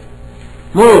that?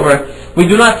 Moreover, we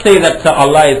do not say that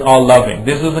Allah is all-loving.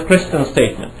 This is a Christian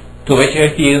statement, to which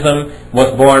atheism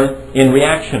was born in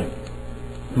reaction.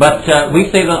 But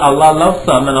we say that Allah loves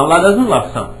some, and Allah doesn't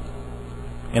love some.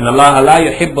 إِنَّ اللَّهَ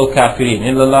لَا يُحِبُّ الْكَافِرِينَ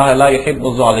إِنَّ اللَّهَ لَا يُحِبُّ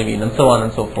الظَّالِمِينَ, and so on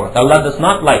and so forth. Allah does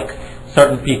not like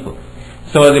certain people.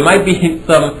 So there might be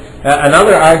some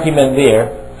another argument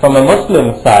there from a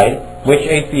Muslim side, which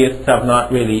atheists have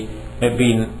not really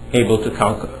been able to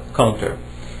counter.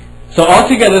 So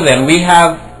altogether then, we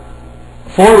have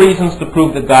 4 reasons to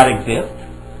prove that God exists.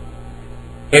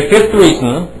 A 5th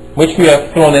reason, which we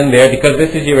have thrown in there because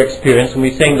this is your experience, and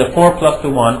we're saying the 4 plus the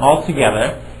 1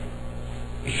 altogether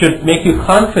should make you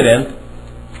confident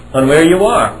on where you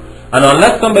are. And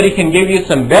unless somebody can give you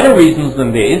some better reasons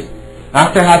than these,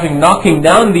 after knocking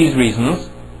down these reasons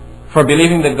for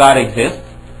believing that God exists,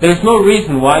 there is no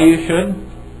reason why you should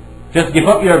just give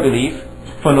up your belief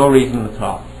for no reason at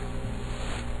all.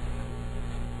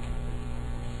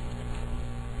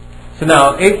 So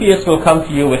now, atheists will come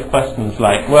to you with questions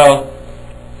like, well,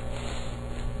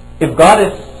 if God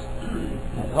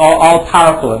is all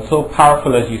powerful and so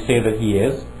powerful as you say that He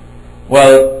is,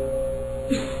 well,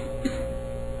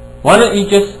 why don't He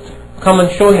just come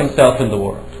and show Himself in the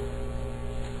world?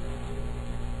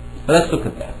 Well, let's look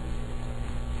at that.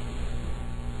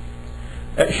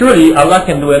 Surely Allah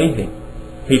can do anything.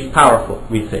 He's powerful,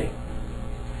 we say.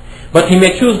 But He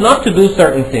may choose not to do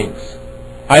certain things,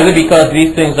 either because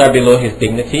these things are below His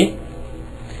dignity,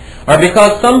 or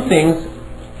because some things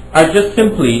are just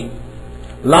simply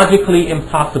logically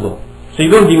impossible. So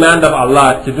you don't demand of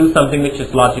Allah to do something which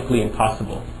is logically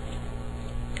impossible.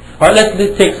 Alright,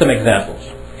 let's take some examples.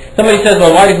 Somebody says,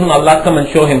 well, why doesn't Allah come and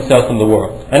show Himself in the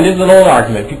world? And this is an old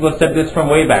argument. People have said this from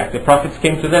way back. The prophets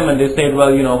came to them and they said,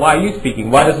 well, why are you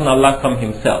speaking? Why doesn't Allah come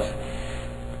Himself?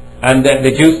 And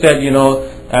the Jews said,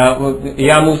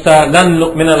 Ya Musa, lan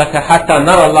nu'mina laka hatta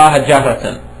nara Allah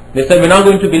jahratan. They said, we're not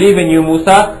going to believe in you,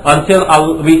 Musa,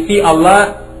 until we see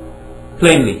Allah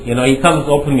plainly. He comes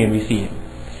openly and we see Him.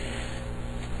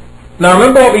 Now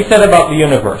remember what we said about the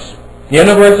universe. The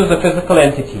universe is a physical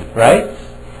entity, right?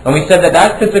 And we said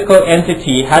that physical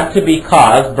entity had to be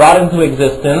caused, brought into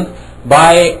existence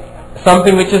by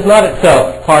something which is not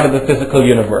itself part of the physical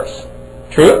universe.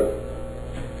 True?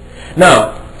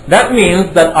 Now, that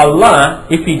means that Allah,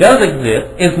 if He does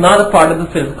exist, is not a part of the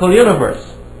physical universe.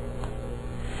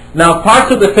 Now, parts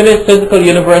of the finished physical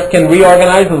universe can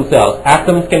reorganize themselves.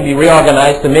 Atoms can be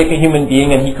reorganized to make a human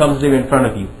being, and He comes there in front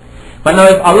of you. But now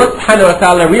if Allah subhanahu wa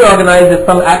ta'ala reorganizes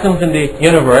some atoms in the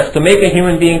universe to make a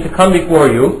human being to come before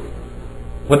you,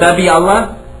 would that be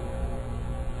Allah?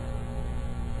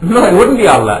 No, it wouldn't be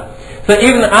Allah. So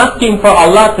even asking for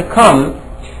Allah to come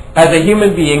as a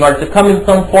human being or to come in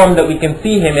some form that we can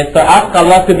see Him is to ask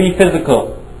Allah to be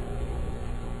physical.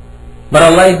 But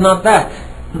Allah is not that.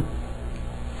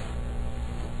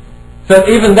 So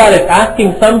even that is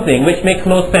asking something which makes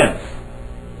no sense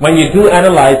when you do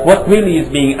analyze what really is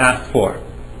being asked for.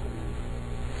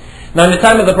 Now in the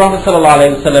time of the Prophet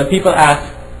ﷺ, people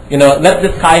asked, let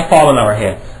the sky fall on our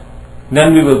heads,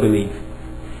 then we will believe.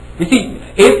 You see,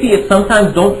 atheists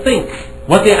sometimes don't think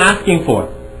what they're asking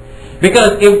for.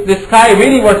 Because if the sky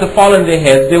really were to fall on their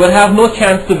heads, they would have no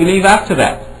chance to believe after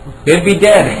that. They'd be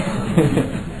dead.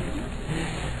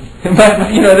 But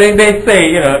they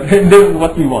say, this is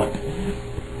what we want.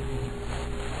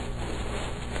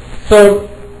 So,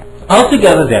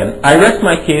 altogether then, I rest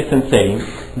my case in saying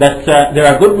that there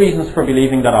are good reasons for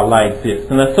believing that Allah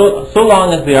exists. And that so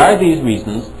long as there are these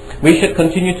reasons, we should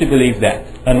continue to believe that.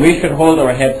 And we should hold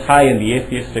our heads high in the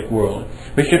atheistic world.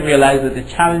 We should realize that the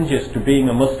challenges to being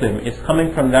a Muslim is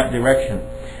coming from that direction.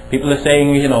 People are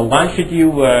saying, why should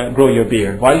you grow your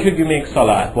beard? Why should you make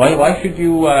salat? Why should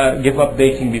you give up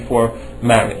dating before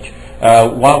marriage?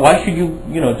 Why should you,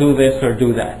 do this or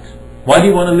do that? Why do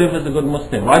you want to live as a good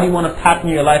Muslim? Why do you want to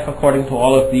pattern your life according to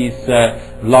all of these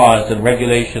laws and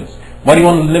regulations? Why do you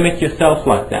want to limit yourself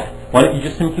like that? Why don't you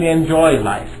just simply enjoy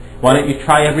life? Why don't you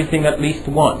try everything at least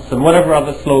once? And whatever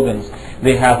other slogans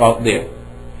they have out there.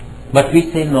 But we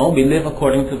say no, we live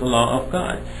according to the law of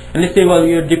God. And they say, well,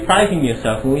 you're depriving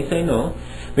yourself. And we say no,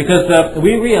 because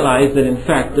we realize that in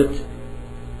fact that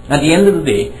at the end of the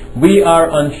day, we are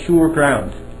on sure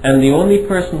ground. And the only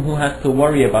person who has to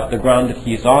worry about the ground that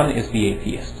he's on is the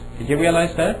atheist. Did you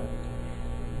realize that?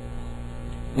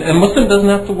 A Muslim doesn't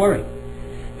have to worry.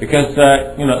 Because,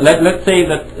 let's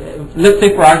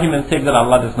say for argument's sake that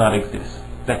Allah does not exist.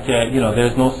 That,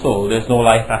 there's no soul, there's no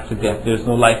life after death, there's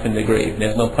no life in the grave,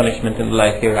 there's no punishment in the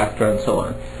life hereafter, and so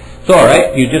on. So,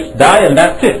 alright, you just die and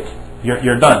that's it.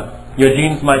 You're done. Your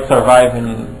genes might survive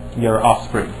in your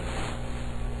offspring.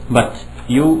 But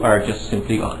you are just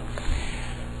simply gone.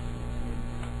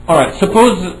 Alright,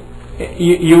 suppose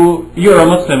you're a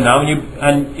Muslim now,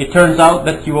 and it turns out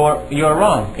that you're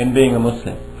wrong in being a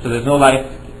Muslim. So there's no life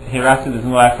hereafter, there's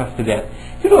no life after death.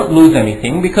 You don't lose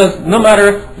anything, because no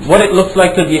matter what it looks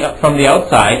like from the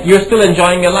outside, you're still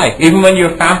enjoying your life. Even when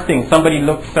you're fasting, somebody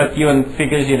looks at you and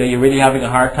figures you're really having a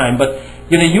hard time, but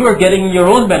you are getting your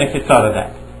own benefits out of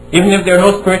that. Even if there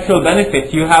are no spiritual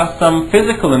benefits, you have some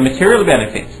physical and material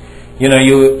benefits.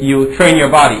 You train your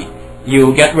body.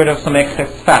 You get rid of some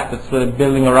excess fat that's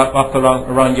building up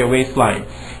around your waistline.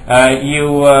 At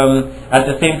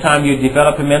the same time, you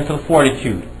develop a mental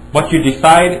fortitude. What you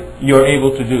decide, you're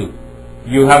able to do.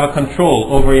 You have a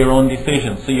control over your own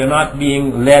decisions. So you're not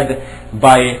being led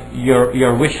by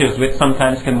your wishes, which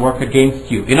sometimes can work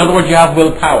against you. In other words, you have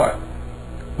willpower,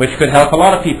 which could help a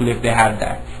lot of people if they had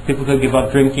that. People could give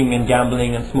up drinking and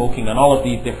gambling and smoking and all of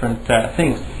these different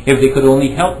things if they could only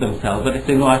help themselves. But they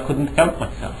say, no, I couldn't help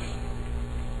myself.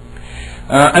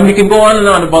 And we can go on and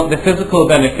on about the physical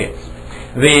benefits.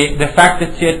 The fact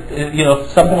that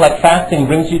something like fasting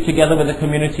brings you together with the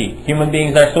community. Human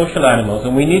beings are social animals,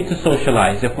 and we need to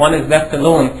socialize. If one is left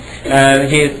alone,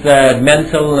 his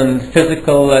mental and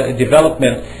physical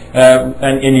development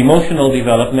and emotional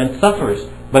development suffers.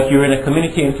 But you're in a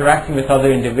community interacting with other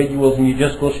individuals, and you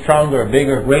just go stronger,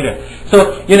 bigger, greater.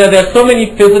 So, there's so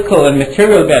many physical and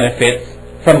material benefits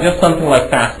from just something like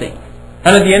fasting.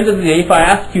 And at the end of the day, if I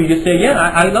ask you, you say, yeah,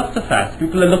 I love to fast.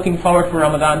 People are looking forward for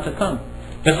Ramadan to come.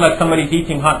 Just like somebody's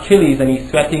eating hot chilies and he's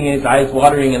sweating, his eyes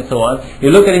watering and so on.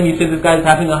 You look at him, you say, this guy's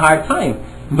having a hard time.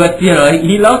 But,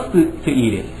 he loves to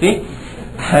eat it, see?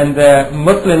 And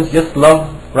Muslims just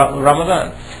love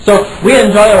Ramadan. So we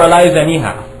enjoy our lives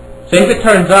anyhow. So if it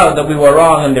turns out that we were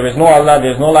wrong and there is no Allah,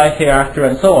 there is no life hereafter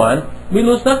and so on, we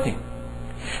lose nothing.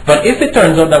 But if it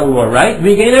turns out that we were right,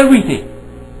 we gain everything.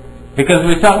 Because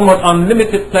we're talking about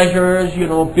unlimited pleasures,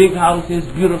 big houses,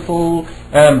 beautiful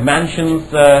mansions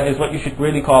is what you should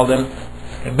really call them,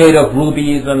 made of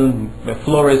rubies and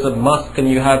flores of musk, and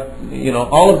you have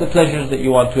all of the pleasures that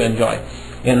you want to enjoy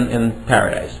in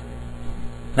paradise.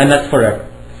 And that's forever.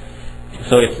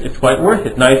 So it's quite worth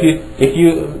it. Now if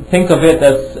you think of it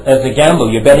as a gamble,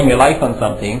 you're betting your life on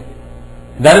something,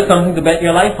 that is something to bet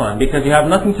your life on, because you have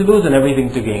nothing to lose and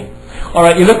everything to gain.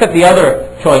 Alright, you look at the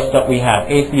other choice that we have,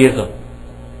 atheism.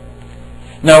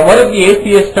 Now what if the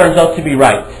atheist turns out to be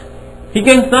right? He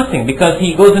gains nothing, because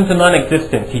he goes into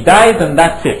non-existence. He dies and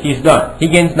that's it, he's done. He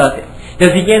gains nothing.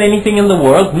 Does he gain anything in the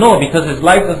world? No, because his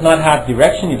life does not have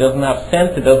direction, he doesn't have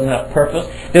sense, it doesn't have purpose.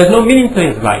 There's no meaning to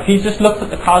his life. He just looks at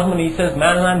the cosmos and he says,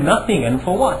 man, I'm nothing, and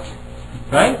for what?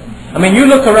 Right? I mean, you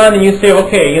look around and you say,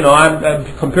 okay, I'm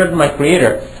compared to my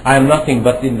Creator, I am nothing,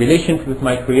 but in relationship with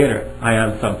my Creator, I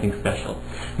am something special.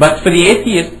 But for the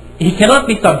atheist, he cannot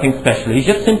be something special. He's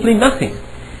just simply nothing.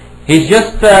 He's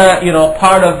just,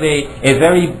 part of a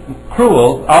very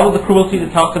cruel, all of the cruelty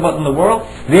that talked about in the world,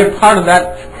 they're part of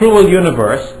that cruel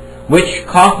universe, which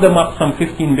coughed them up some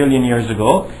 15 billion years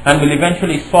ago, and will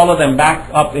eventually swallow them back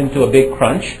up into a big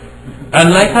crunch,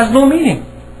 and life has no meaning.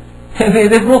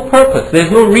 There's no purpose.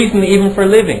 There's no reason even for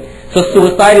living. So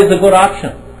suicide is a good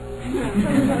option.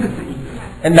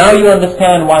 And now you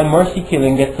understand why mercy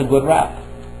killing gets a good rap.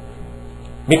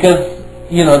 Because,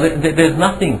 there's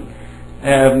nothing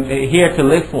here to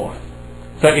live for.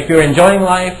 So if you're enjoying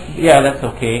life, yeah, that's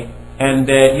okay. And,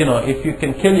 if you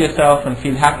can kill yourself and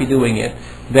feel happy doing it,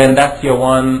 then that's your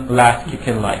one last kick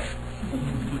in life,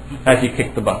 as you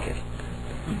kick the bucket.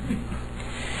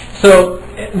 So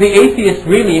the atheist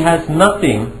really has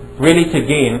nothing really to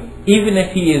gain, even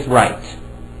if he is right.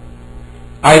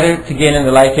 Either to gain in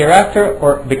the life hereafter,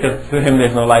 or because to him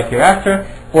there's no life hereafter,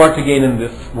 or to gain in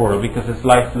this world, because his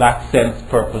life lacks sense,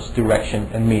 purpose, direction,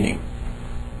 and meaning.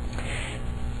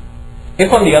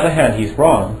 If on the other hand he's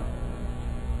wrong,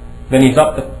 then he's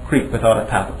up the creek without a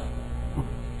paddle.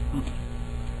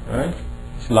 Right?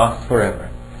 He's lost forever.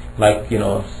 Like,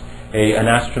 an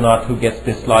astronaut who gets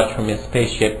dislodged from his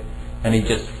spaceship and he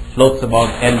just floats about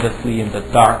endlessly in the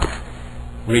dark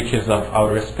reaches of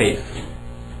outer space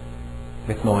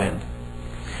with no end.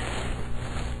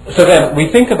 So then we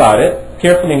think about it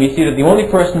carefully and we see that the only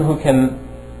person who can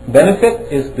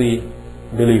benefit is the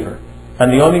believer,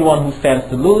 and the only one who stands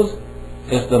to lose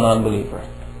is the non-believer.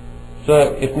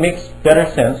 So it makes better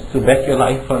sense to bet your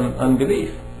life on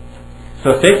unbelief.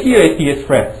 So say to your atheist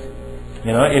friends,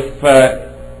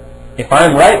 if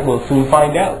I'm right, we'll soon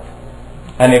find out.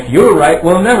 And if you're right,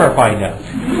 we'll never find out.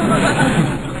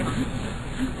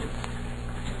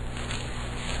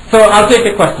 So I'll take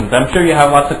your questions. I'm sure you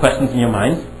have lots of questions in your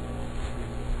minds.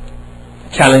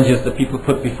 Challenges that people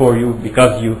put before you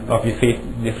because of your faith,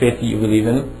 the faith that you believe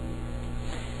in.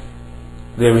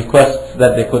 The requests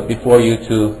that they put before you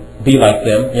to be like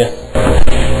them. Yes?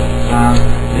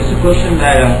 It's a question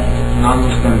that a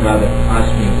non-Muslim brother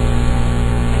asked me.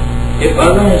 If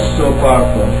Allah is so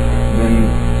powerful,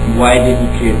 then why did He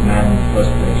create man in the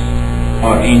first place?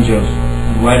 Or angels?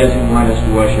 Why does He want us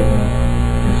to worship Him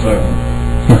and serve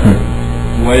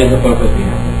Him? What is the purpose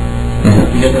behind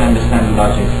it? He doesn't understand the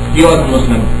logic. He was a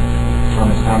Muslim from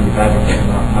his family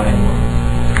background, not anymore.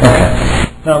 Okay.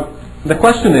 Now, the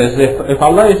question is, if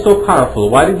Allah is so powerful,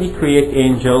 why did He create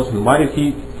angels, and why did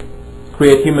He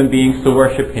create human beings to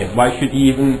worship Him? Why should He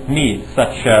even need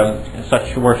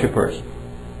such worshippers?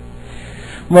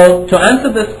 Well, to answer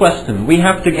this question, we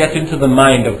have to get into the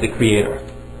mind of the Creator.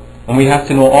 And we have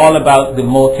to know all about the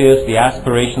motives, the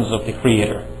aspirations of the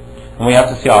Creator. And we have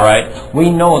to say, alright, we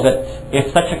know that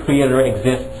if such a Creator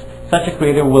exists, such a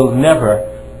Creator will never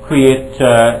create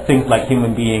things like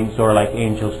human beings or like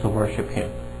angels to worship Him.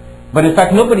 But in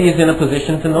fact, nobody is in a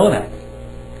position to know that.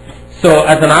 So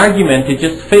as an argument, it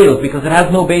just fails because it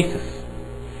has no basis.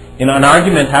 You know, an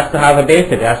argument has to have a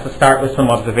basis. It has to start with some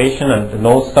observation and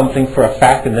knows something for a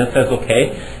fact and then says,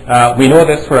 okay, we know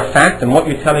this for a fact and what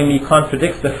you're telling me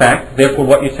contradicts the fact, therefore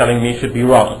what you're telling me should be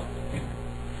wrong.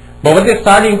 But what they're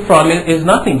starting from is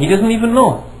nothing. He doesn't even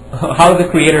know how the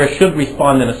Creator should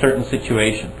respond in a certain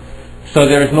situation. So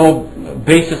there is no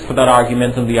basis for that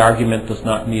argument, and the argument does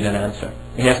not need an answer.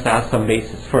 It has to have some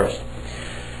basis first.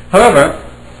 However,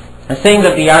 saying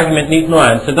that the argument needs no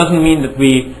answer doesn't mean that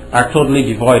we are totally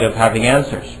devoid of having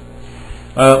answers.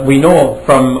 We know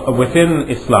from within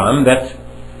Islam that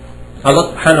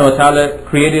Allah subhanahu wa ta'ala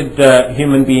created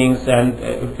human beings and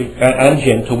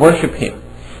jinn to worship Him.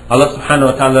 Allah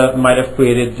subhanahu wa ta'ala might have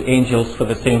created angels for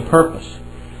the same purpose.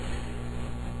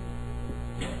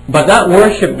 But that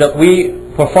worship that we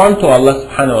perform to Allah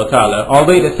subhanahu wa ta'ala,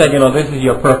 although it is said, this is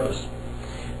your purpose,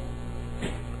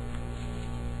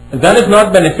 that is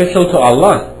not beneficial to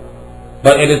Allah,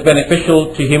 but it is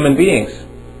beneficial to human beings.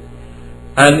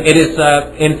 And it is,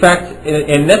 in fact,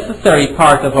 a necessary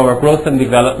part of our growth and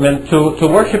development to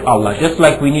worship Allah. Just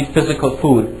like we need physical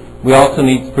food, we also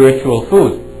need spiritual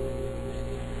food.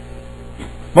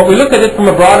 But we look at it from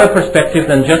a broader perspective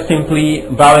than just simply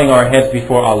bowing our heads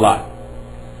before Allah.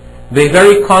 The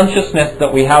very consciousness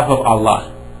that we have of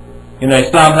Allah.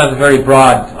 Islam has a very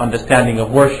broad understanding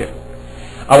of worship.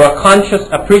 Our conscious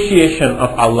appreciation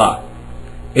of Allah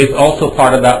is also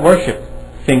part of that worship.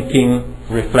 Thinking,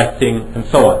 reflecting, and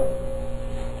so on.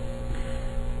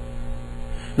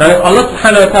 Now if Allah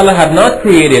subhanahu wa ta'ala had not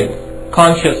created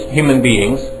conscious human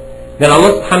beings, then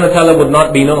Allah subhanahu wa ta'ala would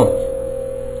not be known.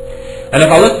 And if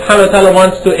Allah subhanahu wa ta'ala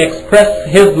wants to express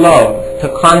His love to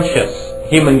conscious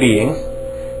human beings,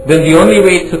 then the only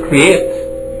way to create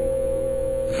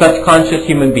such conscious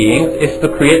human beings is to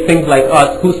create things like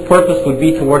us whose purpose would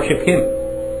be to worship Him.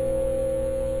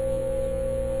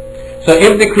 So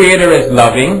if the Creator is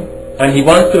loving and He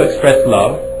wants to express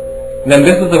love, then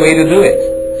this is the way to do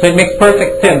it. So it makes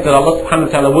perfect sense that Allah subhanahu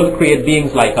wa ta'ala would create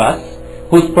beings like us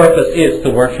whose purpose is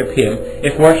to worship Him,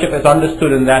 if worship is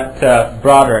understood in that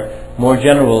broader, more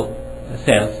general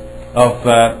sense of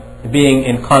being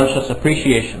in conscious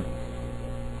appreciation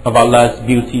of Allah's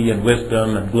beauty and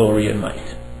wisdom and glory and might.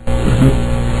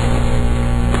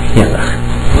 Yes, sir.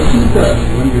 I was just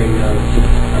wondering,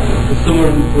 if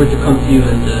someone were to come to you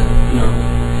and,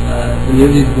 when you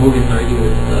have these bogus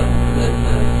arguments that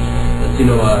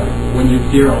when you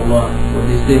fear Allah, or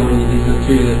they say when you these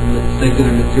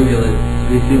secular materialists,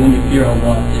 they say when you fear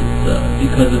Allah, it's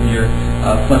because of your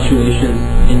fluctuations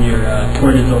in your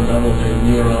cortisol levels or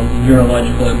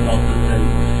neurological impulses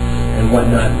and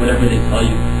whatnot, whatever they tell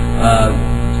you.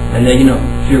 And then,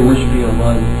 if you're worshipping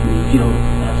Allah and you feel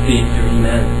faith or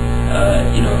Iman,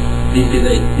 they say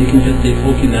that they can just say,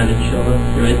 "Okay, man, inshallah,"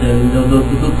 right? And they'll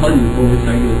tell you what we're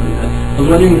talking about. I was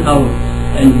wondering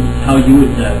how you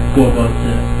would go about,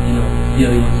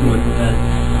 dealing with someone who has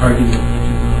arguments.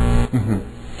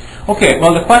 Okay,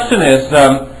 well, the question is,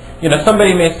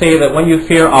 somebody may say that when you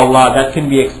fear Allah, that can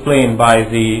be explained by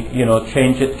the,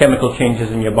 chemical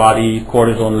changes in your body,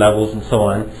 cortisol levels, and so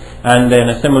on. And in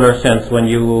a similar sense, when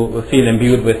you feel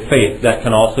imbued with faith, that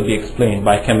can also be explained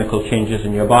by chemical changes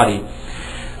in your body.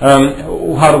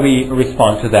 How do we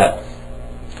respond to that?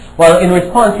 Well, in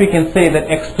response, we can say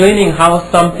that explaining how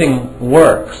something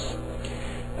works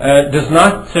does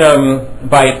not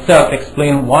by itself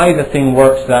explain why the thing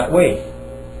works that way.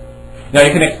 Now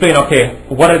you can explain, okay,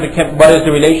 what is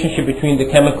the relationship between the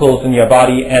chemicals in your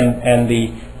body and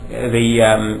the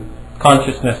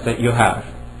consciousness that you have?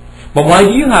 But why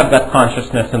do you have that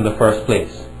consciousness in the first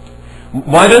place?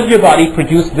 Why does your body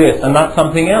produce this and not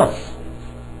something else?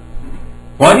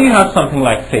 Why do you have something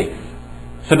like faith?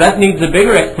 So that needs a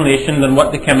bigger explanation than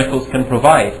what the chemicals can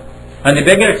provide. And the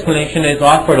bigger explanation is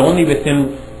offered only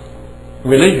within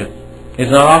religion.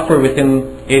 It's not offered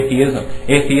within atheism.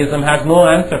 Atheism has no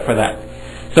answer for that.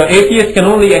 So atheists can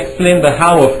only explain the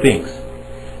how of things.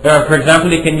 For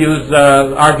example, they can use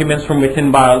arguments from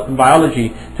within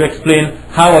biology to explain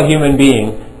how a human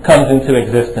being comes into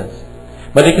existence.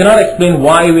 But they cannot explain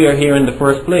why we are here in the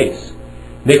first place.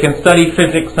 They can study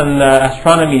physics and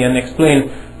astronomy and explain,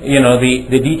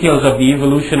 the details of the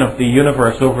evolution of the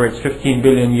universe over its 15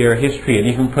 billion year history and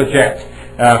even project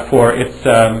for its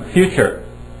future.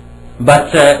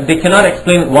 But they cannot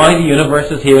explain why the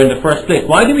universe is here in the first place.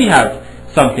 Why do we have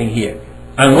something here?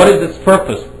 And what is its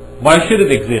purpose? Why should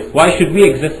it exist? Why should we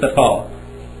exist at all?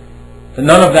 So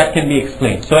none of that can be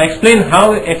explained. So explaining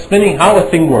how a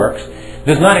thing works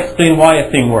does not explain why a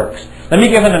thing works. Let me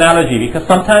give an analogy, because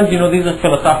sometimes, these are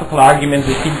philosophical arguments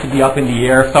that seem to be up in the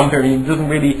air somewhere, and it doesn't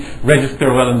really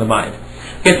register well in the mind.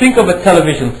 Okay, think of a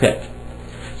television set.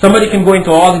 Somebody can go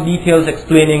into all the details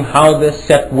explaining how this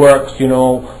set works,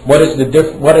 what is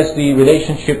the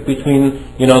relationship between,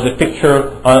 the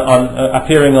picture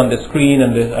appearing on the screen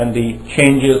and the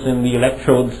changes in the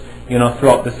electrodes,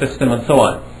 throughout the system and so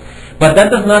on. But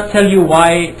that does not tell you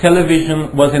why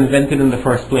television was invented in the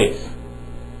first place.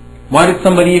 Why did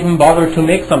somebody even bother to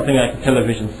make something like a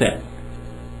television set?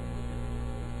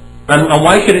 And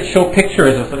why should it show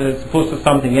pictures as opposed to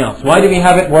something else? Why do we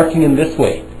have it working in this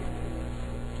way?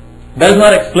 That is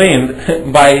not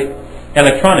explained by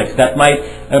electronics. That might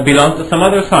belong to some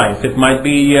other science. It might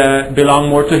belong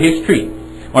more to history,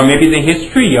 or maybe the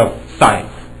history of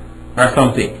science or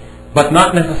something, but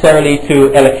not necessarily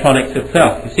to electronics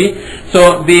itself. You see,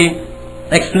 so the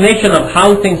explanation of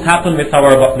how things happen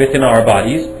within our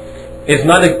bodies is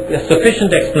not a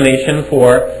sufficient explanation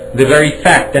for the very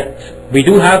fact that we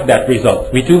do have that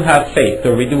result. We do have faith,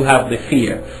 or we do have the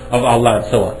fear of Allah and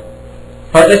so on.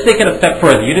 Alright, let's take it a step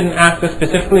further. You didn't ask this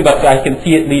specifically, but I can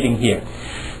see it leading here.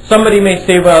 Somebody may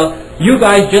say, well, you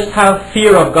guys just have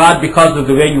fear of God because of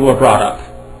the way you were brought up.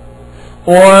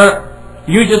 Or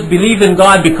you just believe in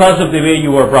God because of the way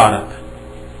you were brought up.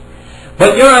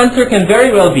 But your answer can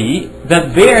very well be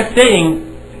that they are saying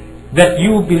that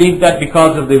you believe that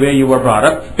because of the way you were brought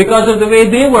up, because of the way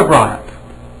they were brought up.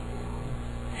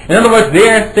 In other words, they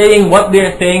are saying what they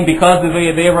are saying because of the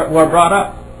way they were brought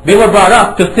up. They were brought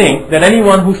up to think that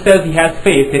anyone who says he has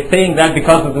faith is saying that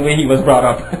because of the way he was brought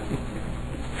up.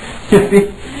 You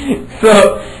see?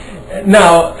 So,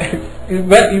 now,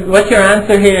 what your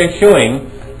answer here is showing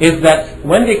is that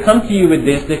when they come to you with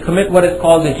this, they commit what is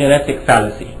called a genetic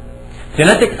fallacy.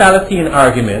 Genetic fallacy in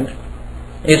argument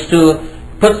is to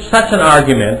put such an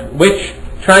argument which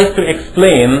tries to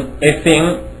explain a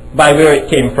thing by where it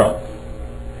came from.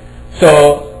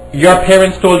 So, your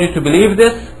parents told you to believe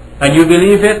this, and you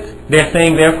believe it, they're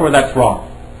saying therefore that's wrong.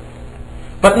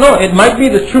 But no, it might be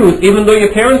the truth even though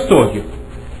your parents told you.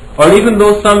 Or even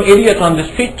though some idiot on the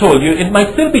street told you, it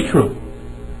might still be true.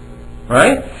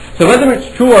 Right? So whether it's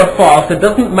true or false, it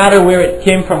doesn't matter where it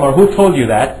came from or who told you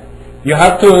that. You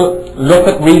have to look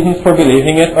at reasons for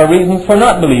believing it or reasons for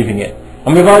not believing it.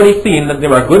 And we've already seen that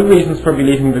there are good reasons for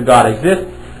believing that God exists,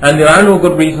 and there are no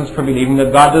good reasons for believing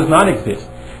that God does not exist.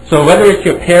 So whether it's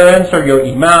your parents or your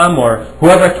imam or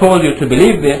whoever told you to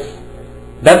believe this,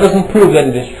 that doesn't prove that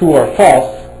it is true or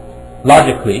false,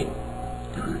 logically.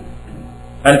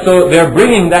 And so they're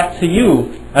bringing that to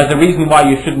you as a reason why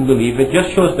you shouldn't believe. It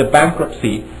just shows the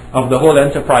bankruptcy of the whole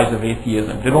enterprise of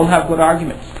atheism. They don't have good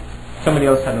arguments. Somebody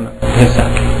else had enough. Yes, sir.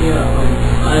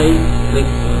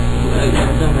 Every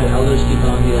time my elders keep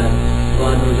telling me that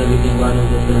God knows everything, God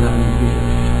knows what's going to happen in the future.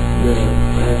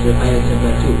 I accept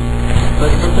that too. But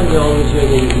sometimes I always hear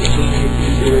that you can change your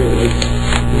future, like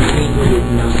you change what you're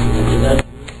pronouncing.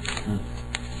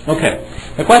 Okay.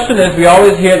 The question is, we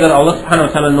always hear that Allah subhanahu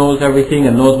wa ta'ala knows everything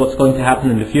and knows what's going to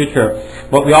happen in the future.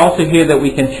 But we also hear that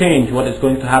we can change what is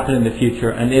going to happen in the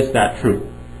future, and is that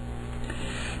true?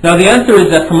 Now the answer is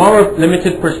that from our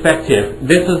limited perspective,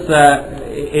 this is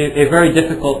a very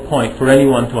difficult point for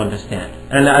anyone to understand.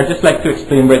 And I'd just like to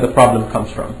explain where the problem comes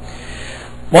from.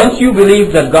 Once you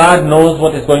believe that God knows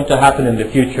what is going to happen in the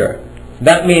future,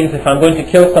 that means if I'm going to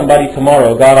kill somebody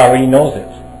tomorrow, God already knows it.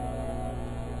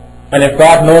 And if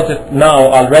God knows it now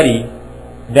already,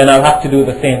 then I'll have to do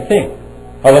the same thing.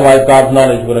 Otherwise God's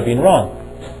knowledge would have been wrong.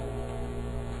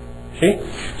 See?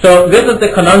 So this is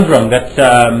the conundrum that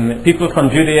people from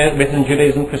within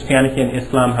Judaism, Christianity and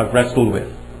Islam have wrestled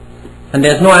with. And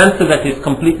there's no answer that is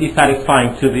completely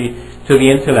satisfying to the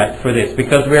intellect for this,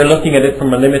 because we are looking at it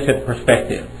from a limited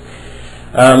perspective.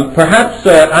 Perhaps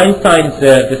Einstein's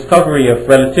discovery of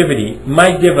relativity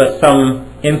might give us some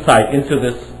insight into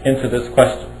this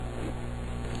question.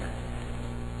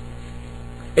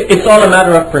 It's all a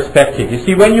matter of perspective. You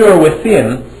see, when you are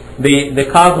within the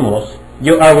cosmos,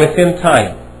 you are within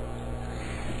time.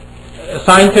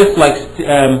 Scientists like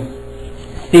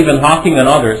Stephen Hawking and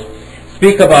others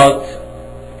speak about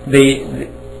the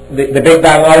Big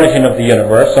Bang origin of the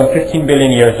universe some 15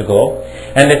 billion years ago,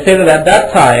 and they say that at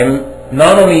that time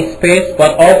not only space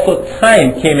but also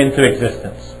time came into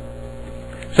existence.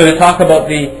 So they talk about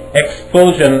the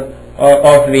explosion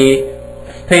of the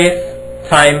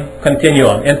space-time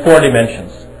continuum in 4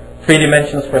 dimensions. 3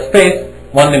 dimensions for space,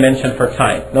 1 dimension for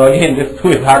time. Now again, this too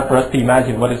is hard for us to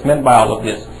imagine what is meant by all of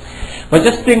this. But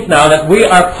just think now that we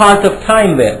are part of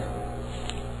time then.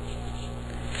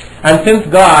 And since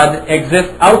God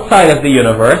exists outside of the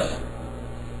universe,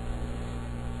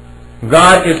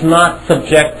 God is not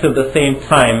subject to the same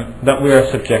time that we are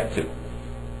subject to.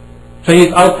 So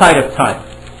He's outside of time.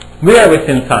 We are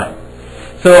within time.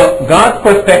 So God's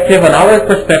perspective and our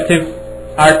perspective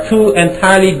are two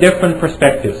entirely different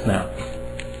perspectives now.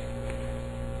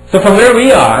 So from where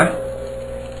we are,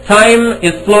 time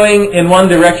is flowing in one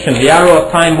direction. The arrow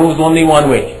of time moves only one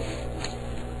way.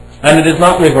 And it is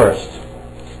not reversed.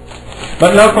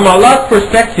 But now from Allah's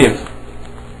perspective,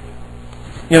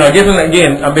 given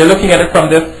again, we're looking at it from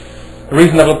this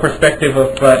reasonable perspective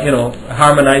of,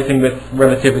 harmonizing with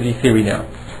relativity theory now.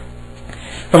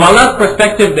 From Allah's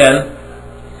perspective then,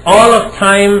 all of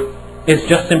time is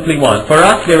just simply one. For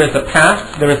us, there is a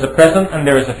past, there is a present, and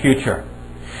there is a future.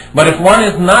 But if one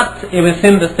is not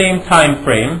within the same time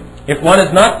frame, if one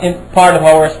is not in part of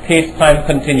our space-time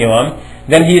continuum,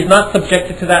 then he is not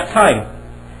subjected to that time.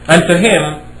 And to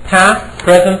him, past,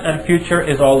 present, and future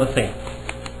is all the same.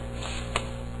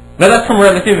 Now that's from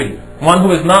relativity. One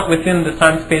who is not within the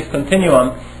time-space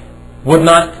continuum would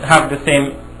not have the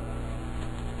same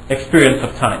experience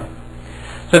of time.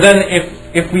 So then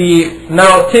if we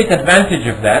now take advantage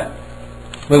of that,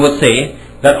 we would say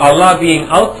that Allah, being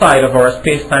outside of our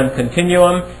space-time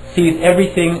continuum, sees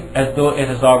everything as though it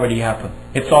has already happened.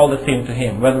 It's all the same to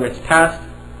him, whether it's past,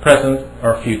 present,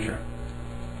 or future.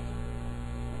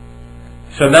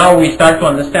 So now we start to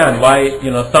understand why,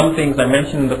 some things I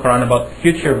mentioned in the Quran about the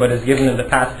future, but is given in the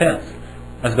past tense,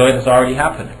 as though it has already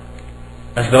happened,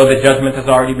 as though the judgment has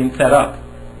already been set up,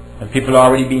 and people are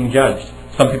already being judged.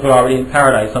 Some people are already in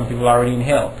paradise, some people are already in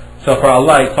hell. So for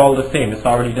Allah, it's all the same, it's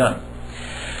already done.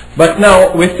 But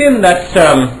now, within that,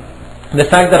 the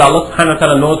fact that Allah subhanahu wa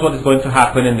ta'ala knows what is going to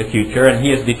happen in the future, and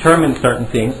He has determined certain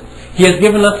things, He has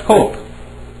given us hope.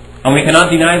 And we cannot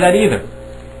deny that either.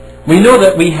 We know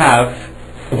that we have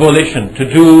volition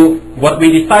to do what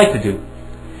we decide to do.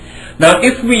 Now,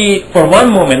 if we, for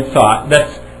one moment, thought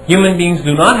that human beings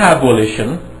do not have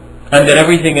volition, and that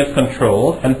everything is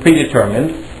controlled and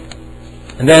predetermined,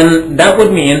 then that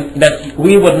would mean that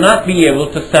we would not be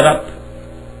able to set up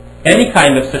any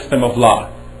kind of system of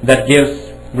law that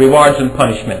gives rewards and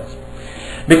punishments.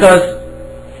 Because,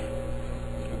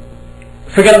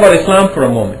 forget about Islam for a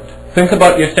moment. Think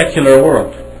about your secular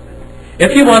world.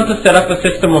 If you want to set up a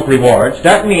system of rewards,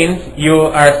 that means you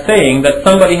are saying that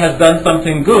somebody has done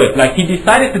something good. Like he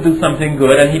decided to do something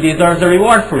good and he deserves a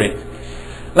reward for it.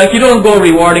 Like you don't go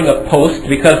rewarding a post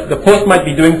because the post might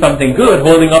be doing something good,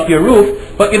 holding up your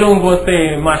roof, but you don't go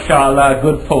say, mashallah,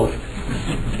 good post.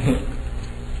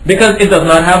 Because it does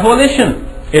not have volition.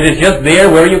 It is just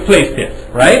there where you placed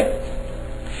it, right?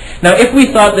 Now if we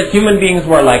thought that human beings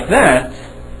were like that,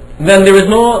 then there is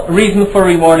no reason for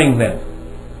rewarding them.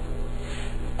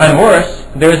 And worse,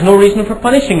 there is no reason for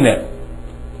punishing them.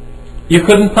 You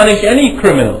couldn't punish any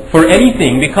criminal for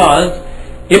anything because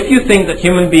if you think that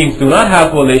human beings do not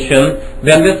have volition,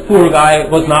 then this poor guy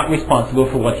was not responsible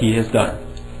for what he has done.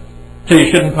 So you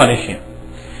shouldn't punish him.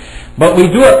 But we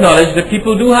do acknowledge that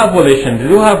people do have volition, they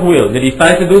do have will. They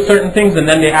decide to do certain things and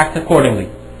then they act accordingly.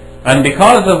 And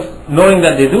because of knowing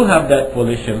that they do have that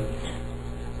volition,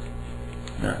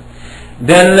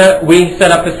 then we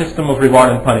set up a system of reward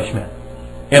and punishment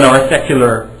in our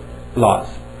secular laws.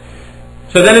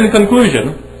 So then in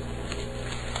conclusion,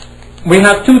 we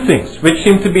have two things which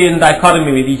seem to be in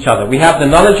dichotomy with each other. We have the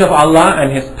knowledge of Allah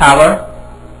and His power,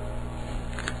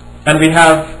 and we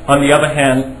have, on the other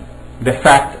hand, the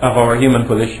fact of our human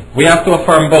volition. We have to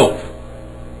affirm both.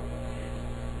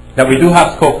 That we do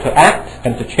have scope to act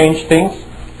and to change things,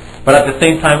 but at the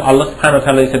same time Allah subhanahu wa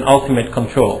ta'ala is in ultimate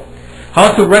control.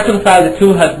 How to reconcile the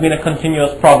two has been a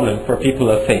continuous problem for people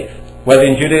of faith, whether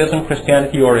in Judaism,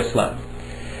 Christianity or Islam.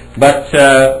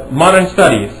 But modern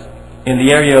studies in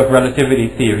the area of relativity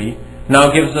theory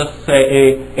now gives us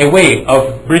a way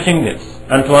of bridging this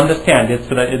and to understand it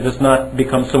so that it does not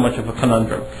become so much of a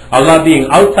conundrum. Allah being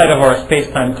outside of our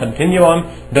space-time continuum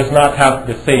does not have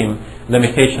the same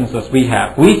limitations as we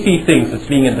have. We see things as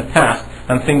being in the past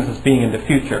and things as being in the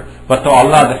future. But to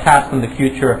Allah, the past and the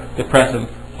future, the present,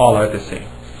 all are the same.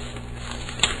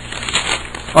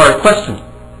 Alright, question.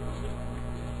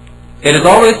 It is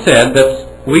always said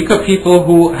that weaker people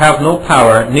who have no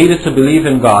power needed to believe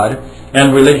in God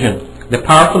and religion. The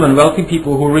powerful and wealthy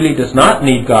people who really does not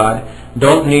need God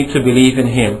don't need to believe in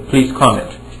Him. Please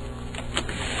comment.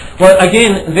 Well,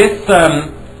 again, this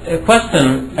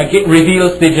question again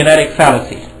reveals the genetic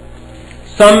fallacy.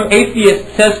 Some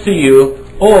atheist says to you,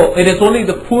 oh, it is only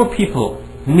the poor people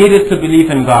needed to believe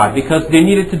in God because they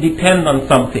needed to depend on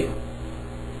something.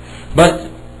 But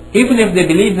even if they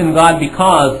believe in God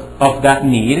because of that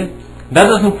need, that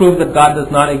doesn't prove that God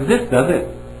does not exist, does it?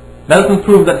 That doesn't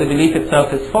prove that the belief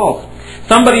itself is false.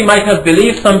 Somebody might have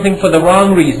believed something for the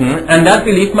wrong reason, and that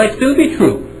belief might still be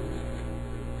true.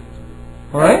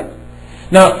 Alright?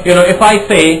 Now, if I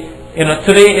say,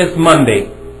 today is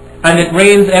Monday, and it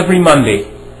rains every Monday.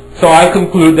 So I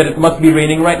conclude that it must be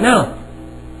raining right now.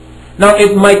 Now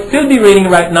it might still be raining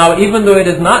right now even though it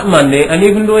is not Monday, and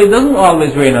even though it doesn't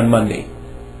always rain on Monday.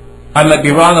 I might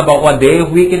be wrong about what day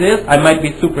of week it is. I might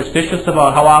be superstitious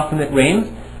about how often it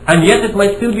rains, and yet it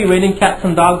might still be raining cats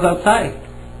and dogs outside.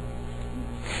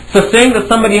 So saying that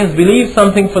somebody has believed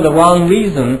something for the wrong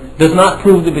reason does not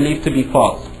prove the belief to be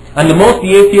false. And the most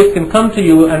the atheist can come to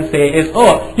you and say is,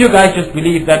 oh, you guys just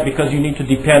believe that because you need to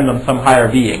depend on some higher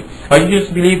being. Or you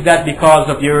just believe that because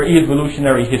of your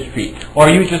evolutionary history. Or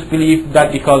you just believe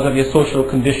that because of your social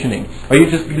conditioning. Or you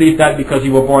just believe that because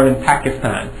you were born in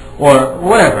Pakistan. Or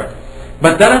whatever.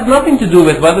 But that has nothing to do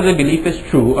with whether the belief is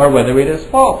true or whether it is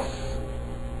false.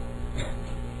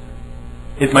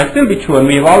 It might still be true, and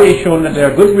we have already shown that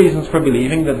there are good reasons for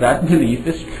believing that that belief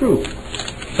is true.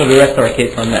 So we rest our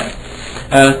case on that.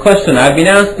 Question. I've been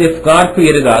asked if God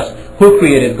created us, who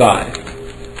created God?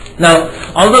 Now,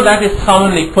 although that is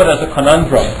commonly put as a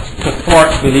conundrum to thwart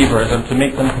believers and to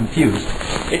make them confused,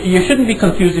 you shouldn't be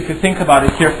confused if you think about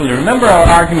it carefully. Remember our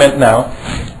argument now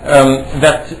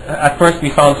that at first we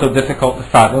found so difficult to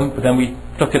fathom, but then we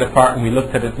took it apart and we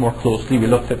looked at it more closely. We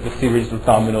looked at the series of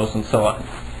dominoes and so on.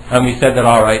 And we said that,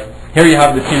 all right, here you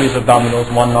have the series of dominoes,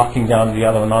 one knocking down the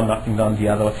other, one not knocking down the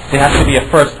other. There has to be a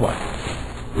first one.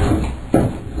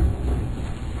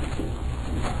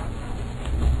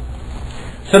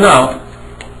 So now,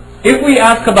 if we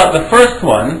ask about the first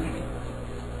one,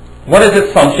 what is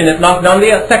its function? It knocked down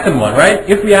the second one, right?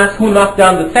 If we ask who knocked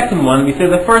down the second one, we say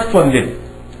the first one did it,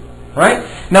 right?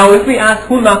 Now, if we ask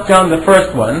who knocked down the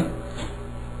first one,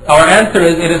 our answer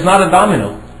is it is not a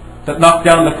domino that knocked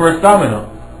down the first domino.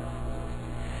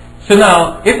 So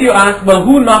now, if you ask, well,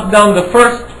 who knocked down the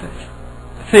first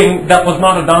thing that was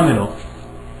not a domino?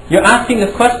 You're asking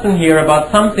a question here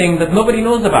about something that nobody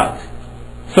knows about.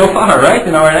 So far, right,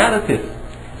 in our analysis.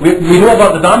 We know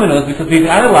about the dominoes because we've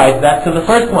analyzed that to the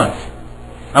first one.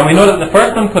 And we know that the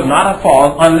first one could not have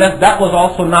fallen unless that was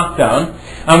also knocked down.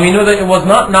 And we know that it was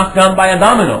not knocked down by a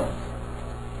domino.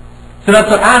 So now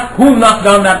to ask who knocked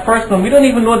down that first one, we don't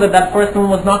even know that that first one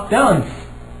was knocked down.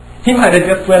 He might have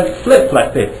just went flip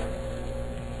like this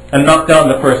and knocked down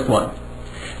the first one.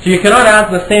 So you cannot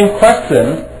ask the same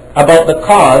question about the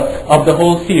cause of the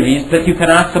whole series that you can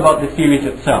ask about the series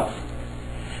itself.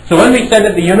 So when we said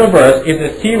that the universe is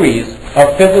a series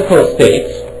of physical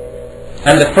states,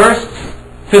 and the first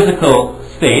physical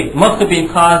state must have been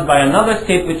caused by another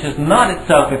state which is not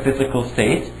itself a physical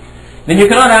state, then you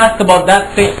cannot ask about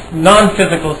that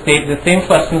non-physical state the same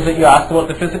questions that you asked about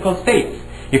the physical states.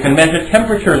 You can measure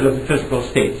temperatures of the physical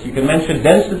states, you can measure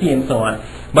density and so on,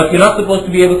 but you're not supposed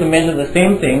to be able to measure the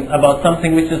same thing about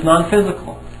something which is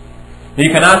non-physical. You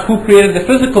can ask who created the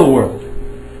physical world,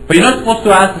 but you're not supposed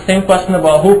to ask the same question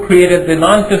about who created the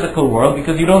non-physical world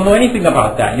because you don't know anything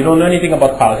about that. You don't know anything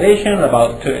about causation,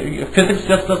 about physics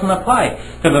just doesn't apply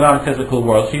to the non-physical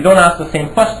world, so you don't ask the same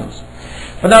questions.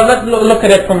 But now let's look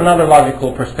at it from another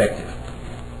logical perspective.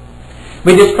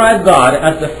 We describe God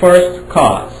as the first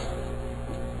cause,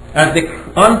 as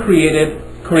the uncreated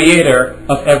creator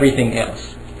of everything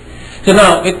else. So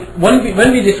now, when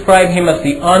we describe him as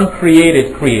the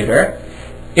uncreated creator,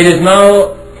 it is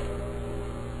now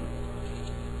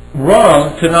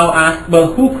wrong to now ask,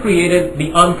 well, who created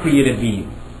the uncreated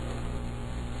being?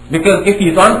 Because if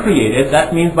he's uncreated,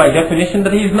 that means by definition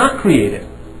that he's not created.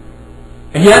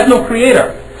 And he has no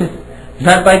creator.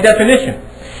 Not by definition.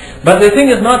 But the thing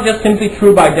is not just simply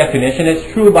true by definition,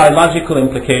 it's true by logical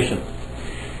implication.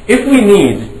 If we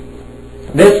need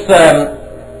this,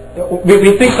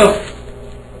 we think of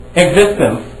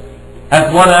existence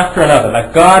as one after another.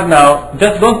 Like God now,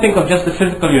 just don't think of just the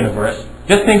physical universe.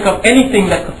 Just think of anything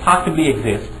that could possibly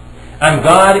exist. And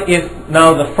God is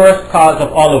now the first cause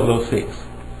of all of those things.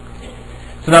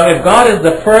 So now if God is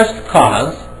the first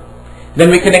cause, then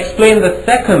we can explain the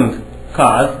second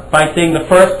cause by saying the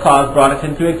first cause brought it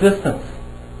into existence.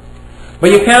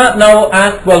 But you cannot now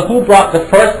ask, well, who brought the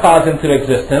first cause into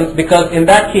existence? Because in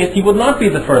that case, he would not be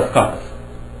the first cause.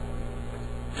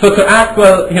 So to ask,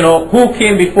 well, who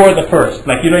came before the first?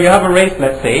 Like, you have a race,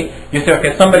 let's say. You say,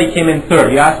 okay, somebody came in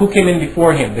third. You ask who came in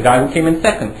before him? The guy who came in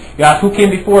second. You ask who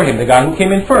came before him? The guy who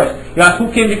came in first. You ask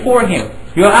who came before him?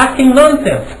 You're asking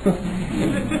nonsense.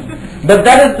 But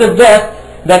that is the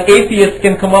best that atheists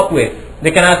can come up with. They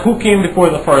can ask who came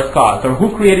before the first cause, or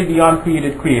who created the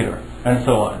uncreated creator, and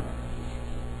so on.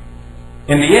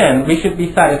 In the end, we should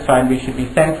be satisfied, we should be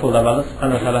thankful that Allah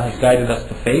subhanahu wa ta'ala has guided us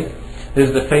to faith. This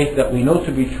is the faith that we know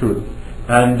to be true.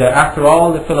 And after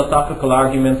all the philosophical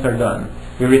arguments are done,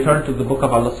 we return to the book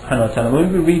of Allah subhanahu wa ta'ala.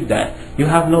 When we read that, you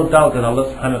have no doubt that Allah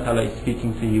subhanahu wa ta'ala is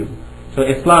speaking to you. So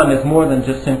Islam is more than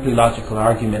just simply logical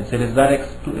arguments. It is that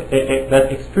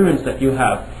experience that you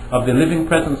have of the living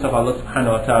presence of Allah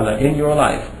subhanahu wa ta'ala in your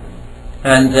life.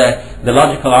 And the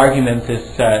logical arguments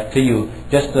is to you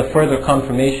just the further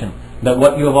confirmation that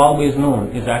what you have always known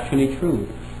is actually true.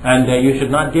 And you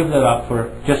should not give that up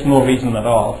for just no reason at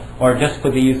all, or just for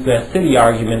these silly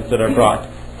arguments that are brought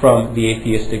from the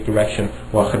atheistic direction.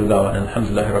 Wa akhiru da'wana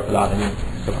alhamdulillahi rabbil alameen.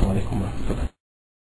 Assalamu alaikum wa rahmatullah.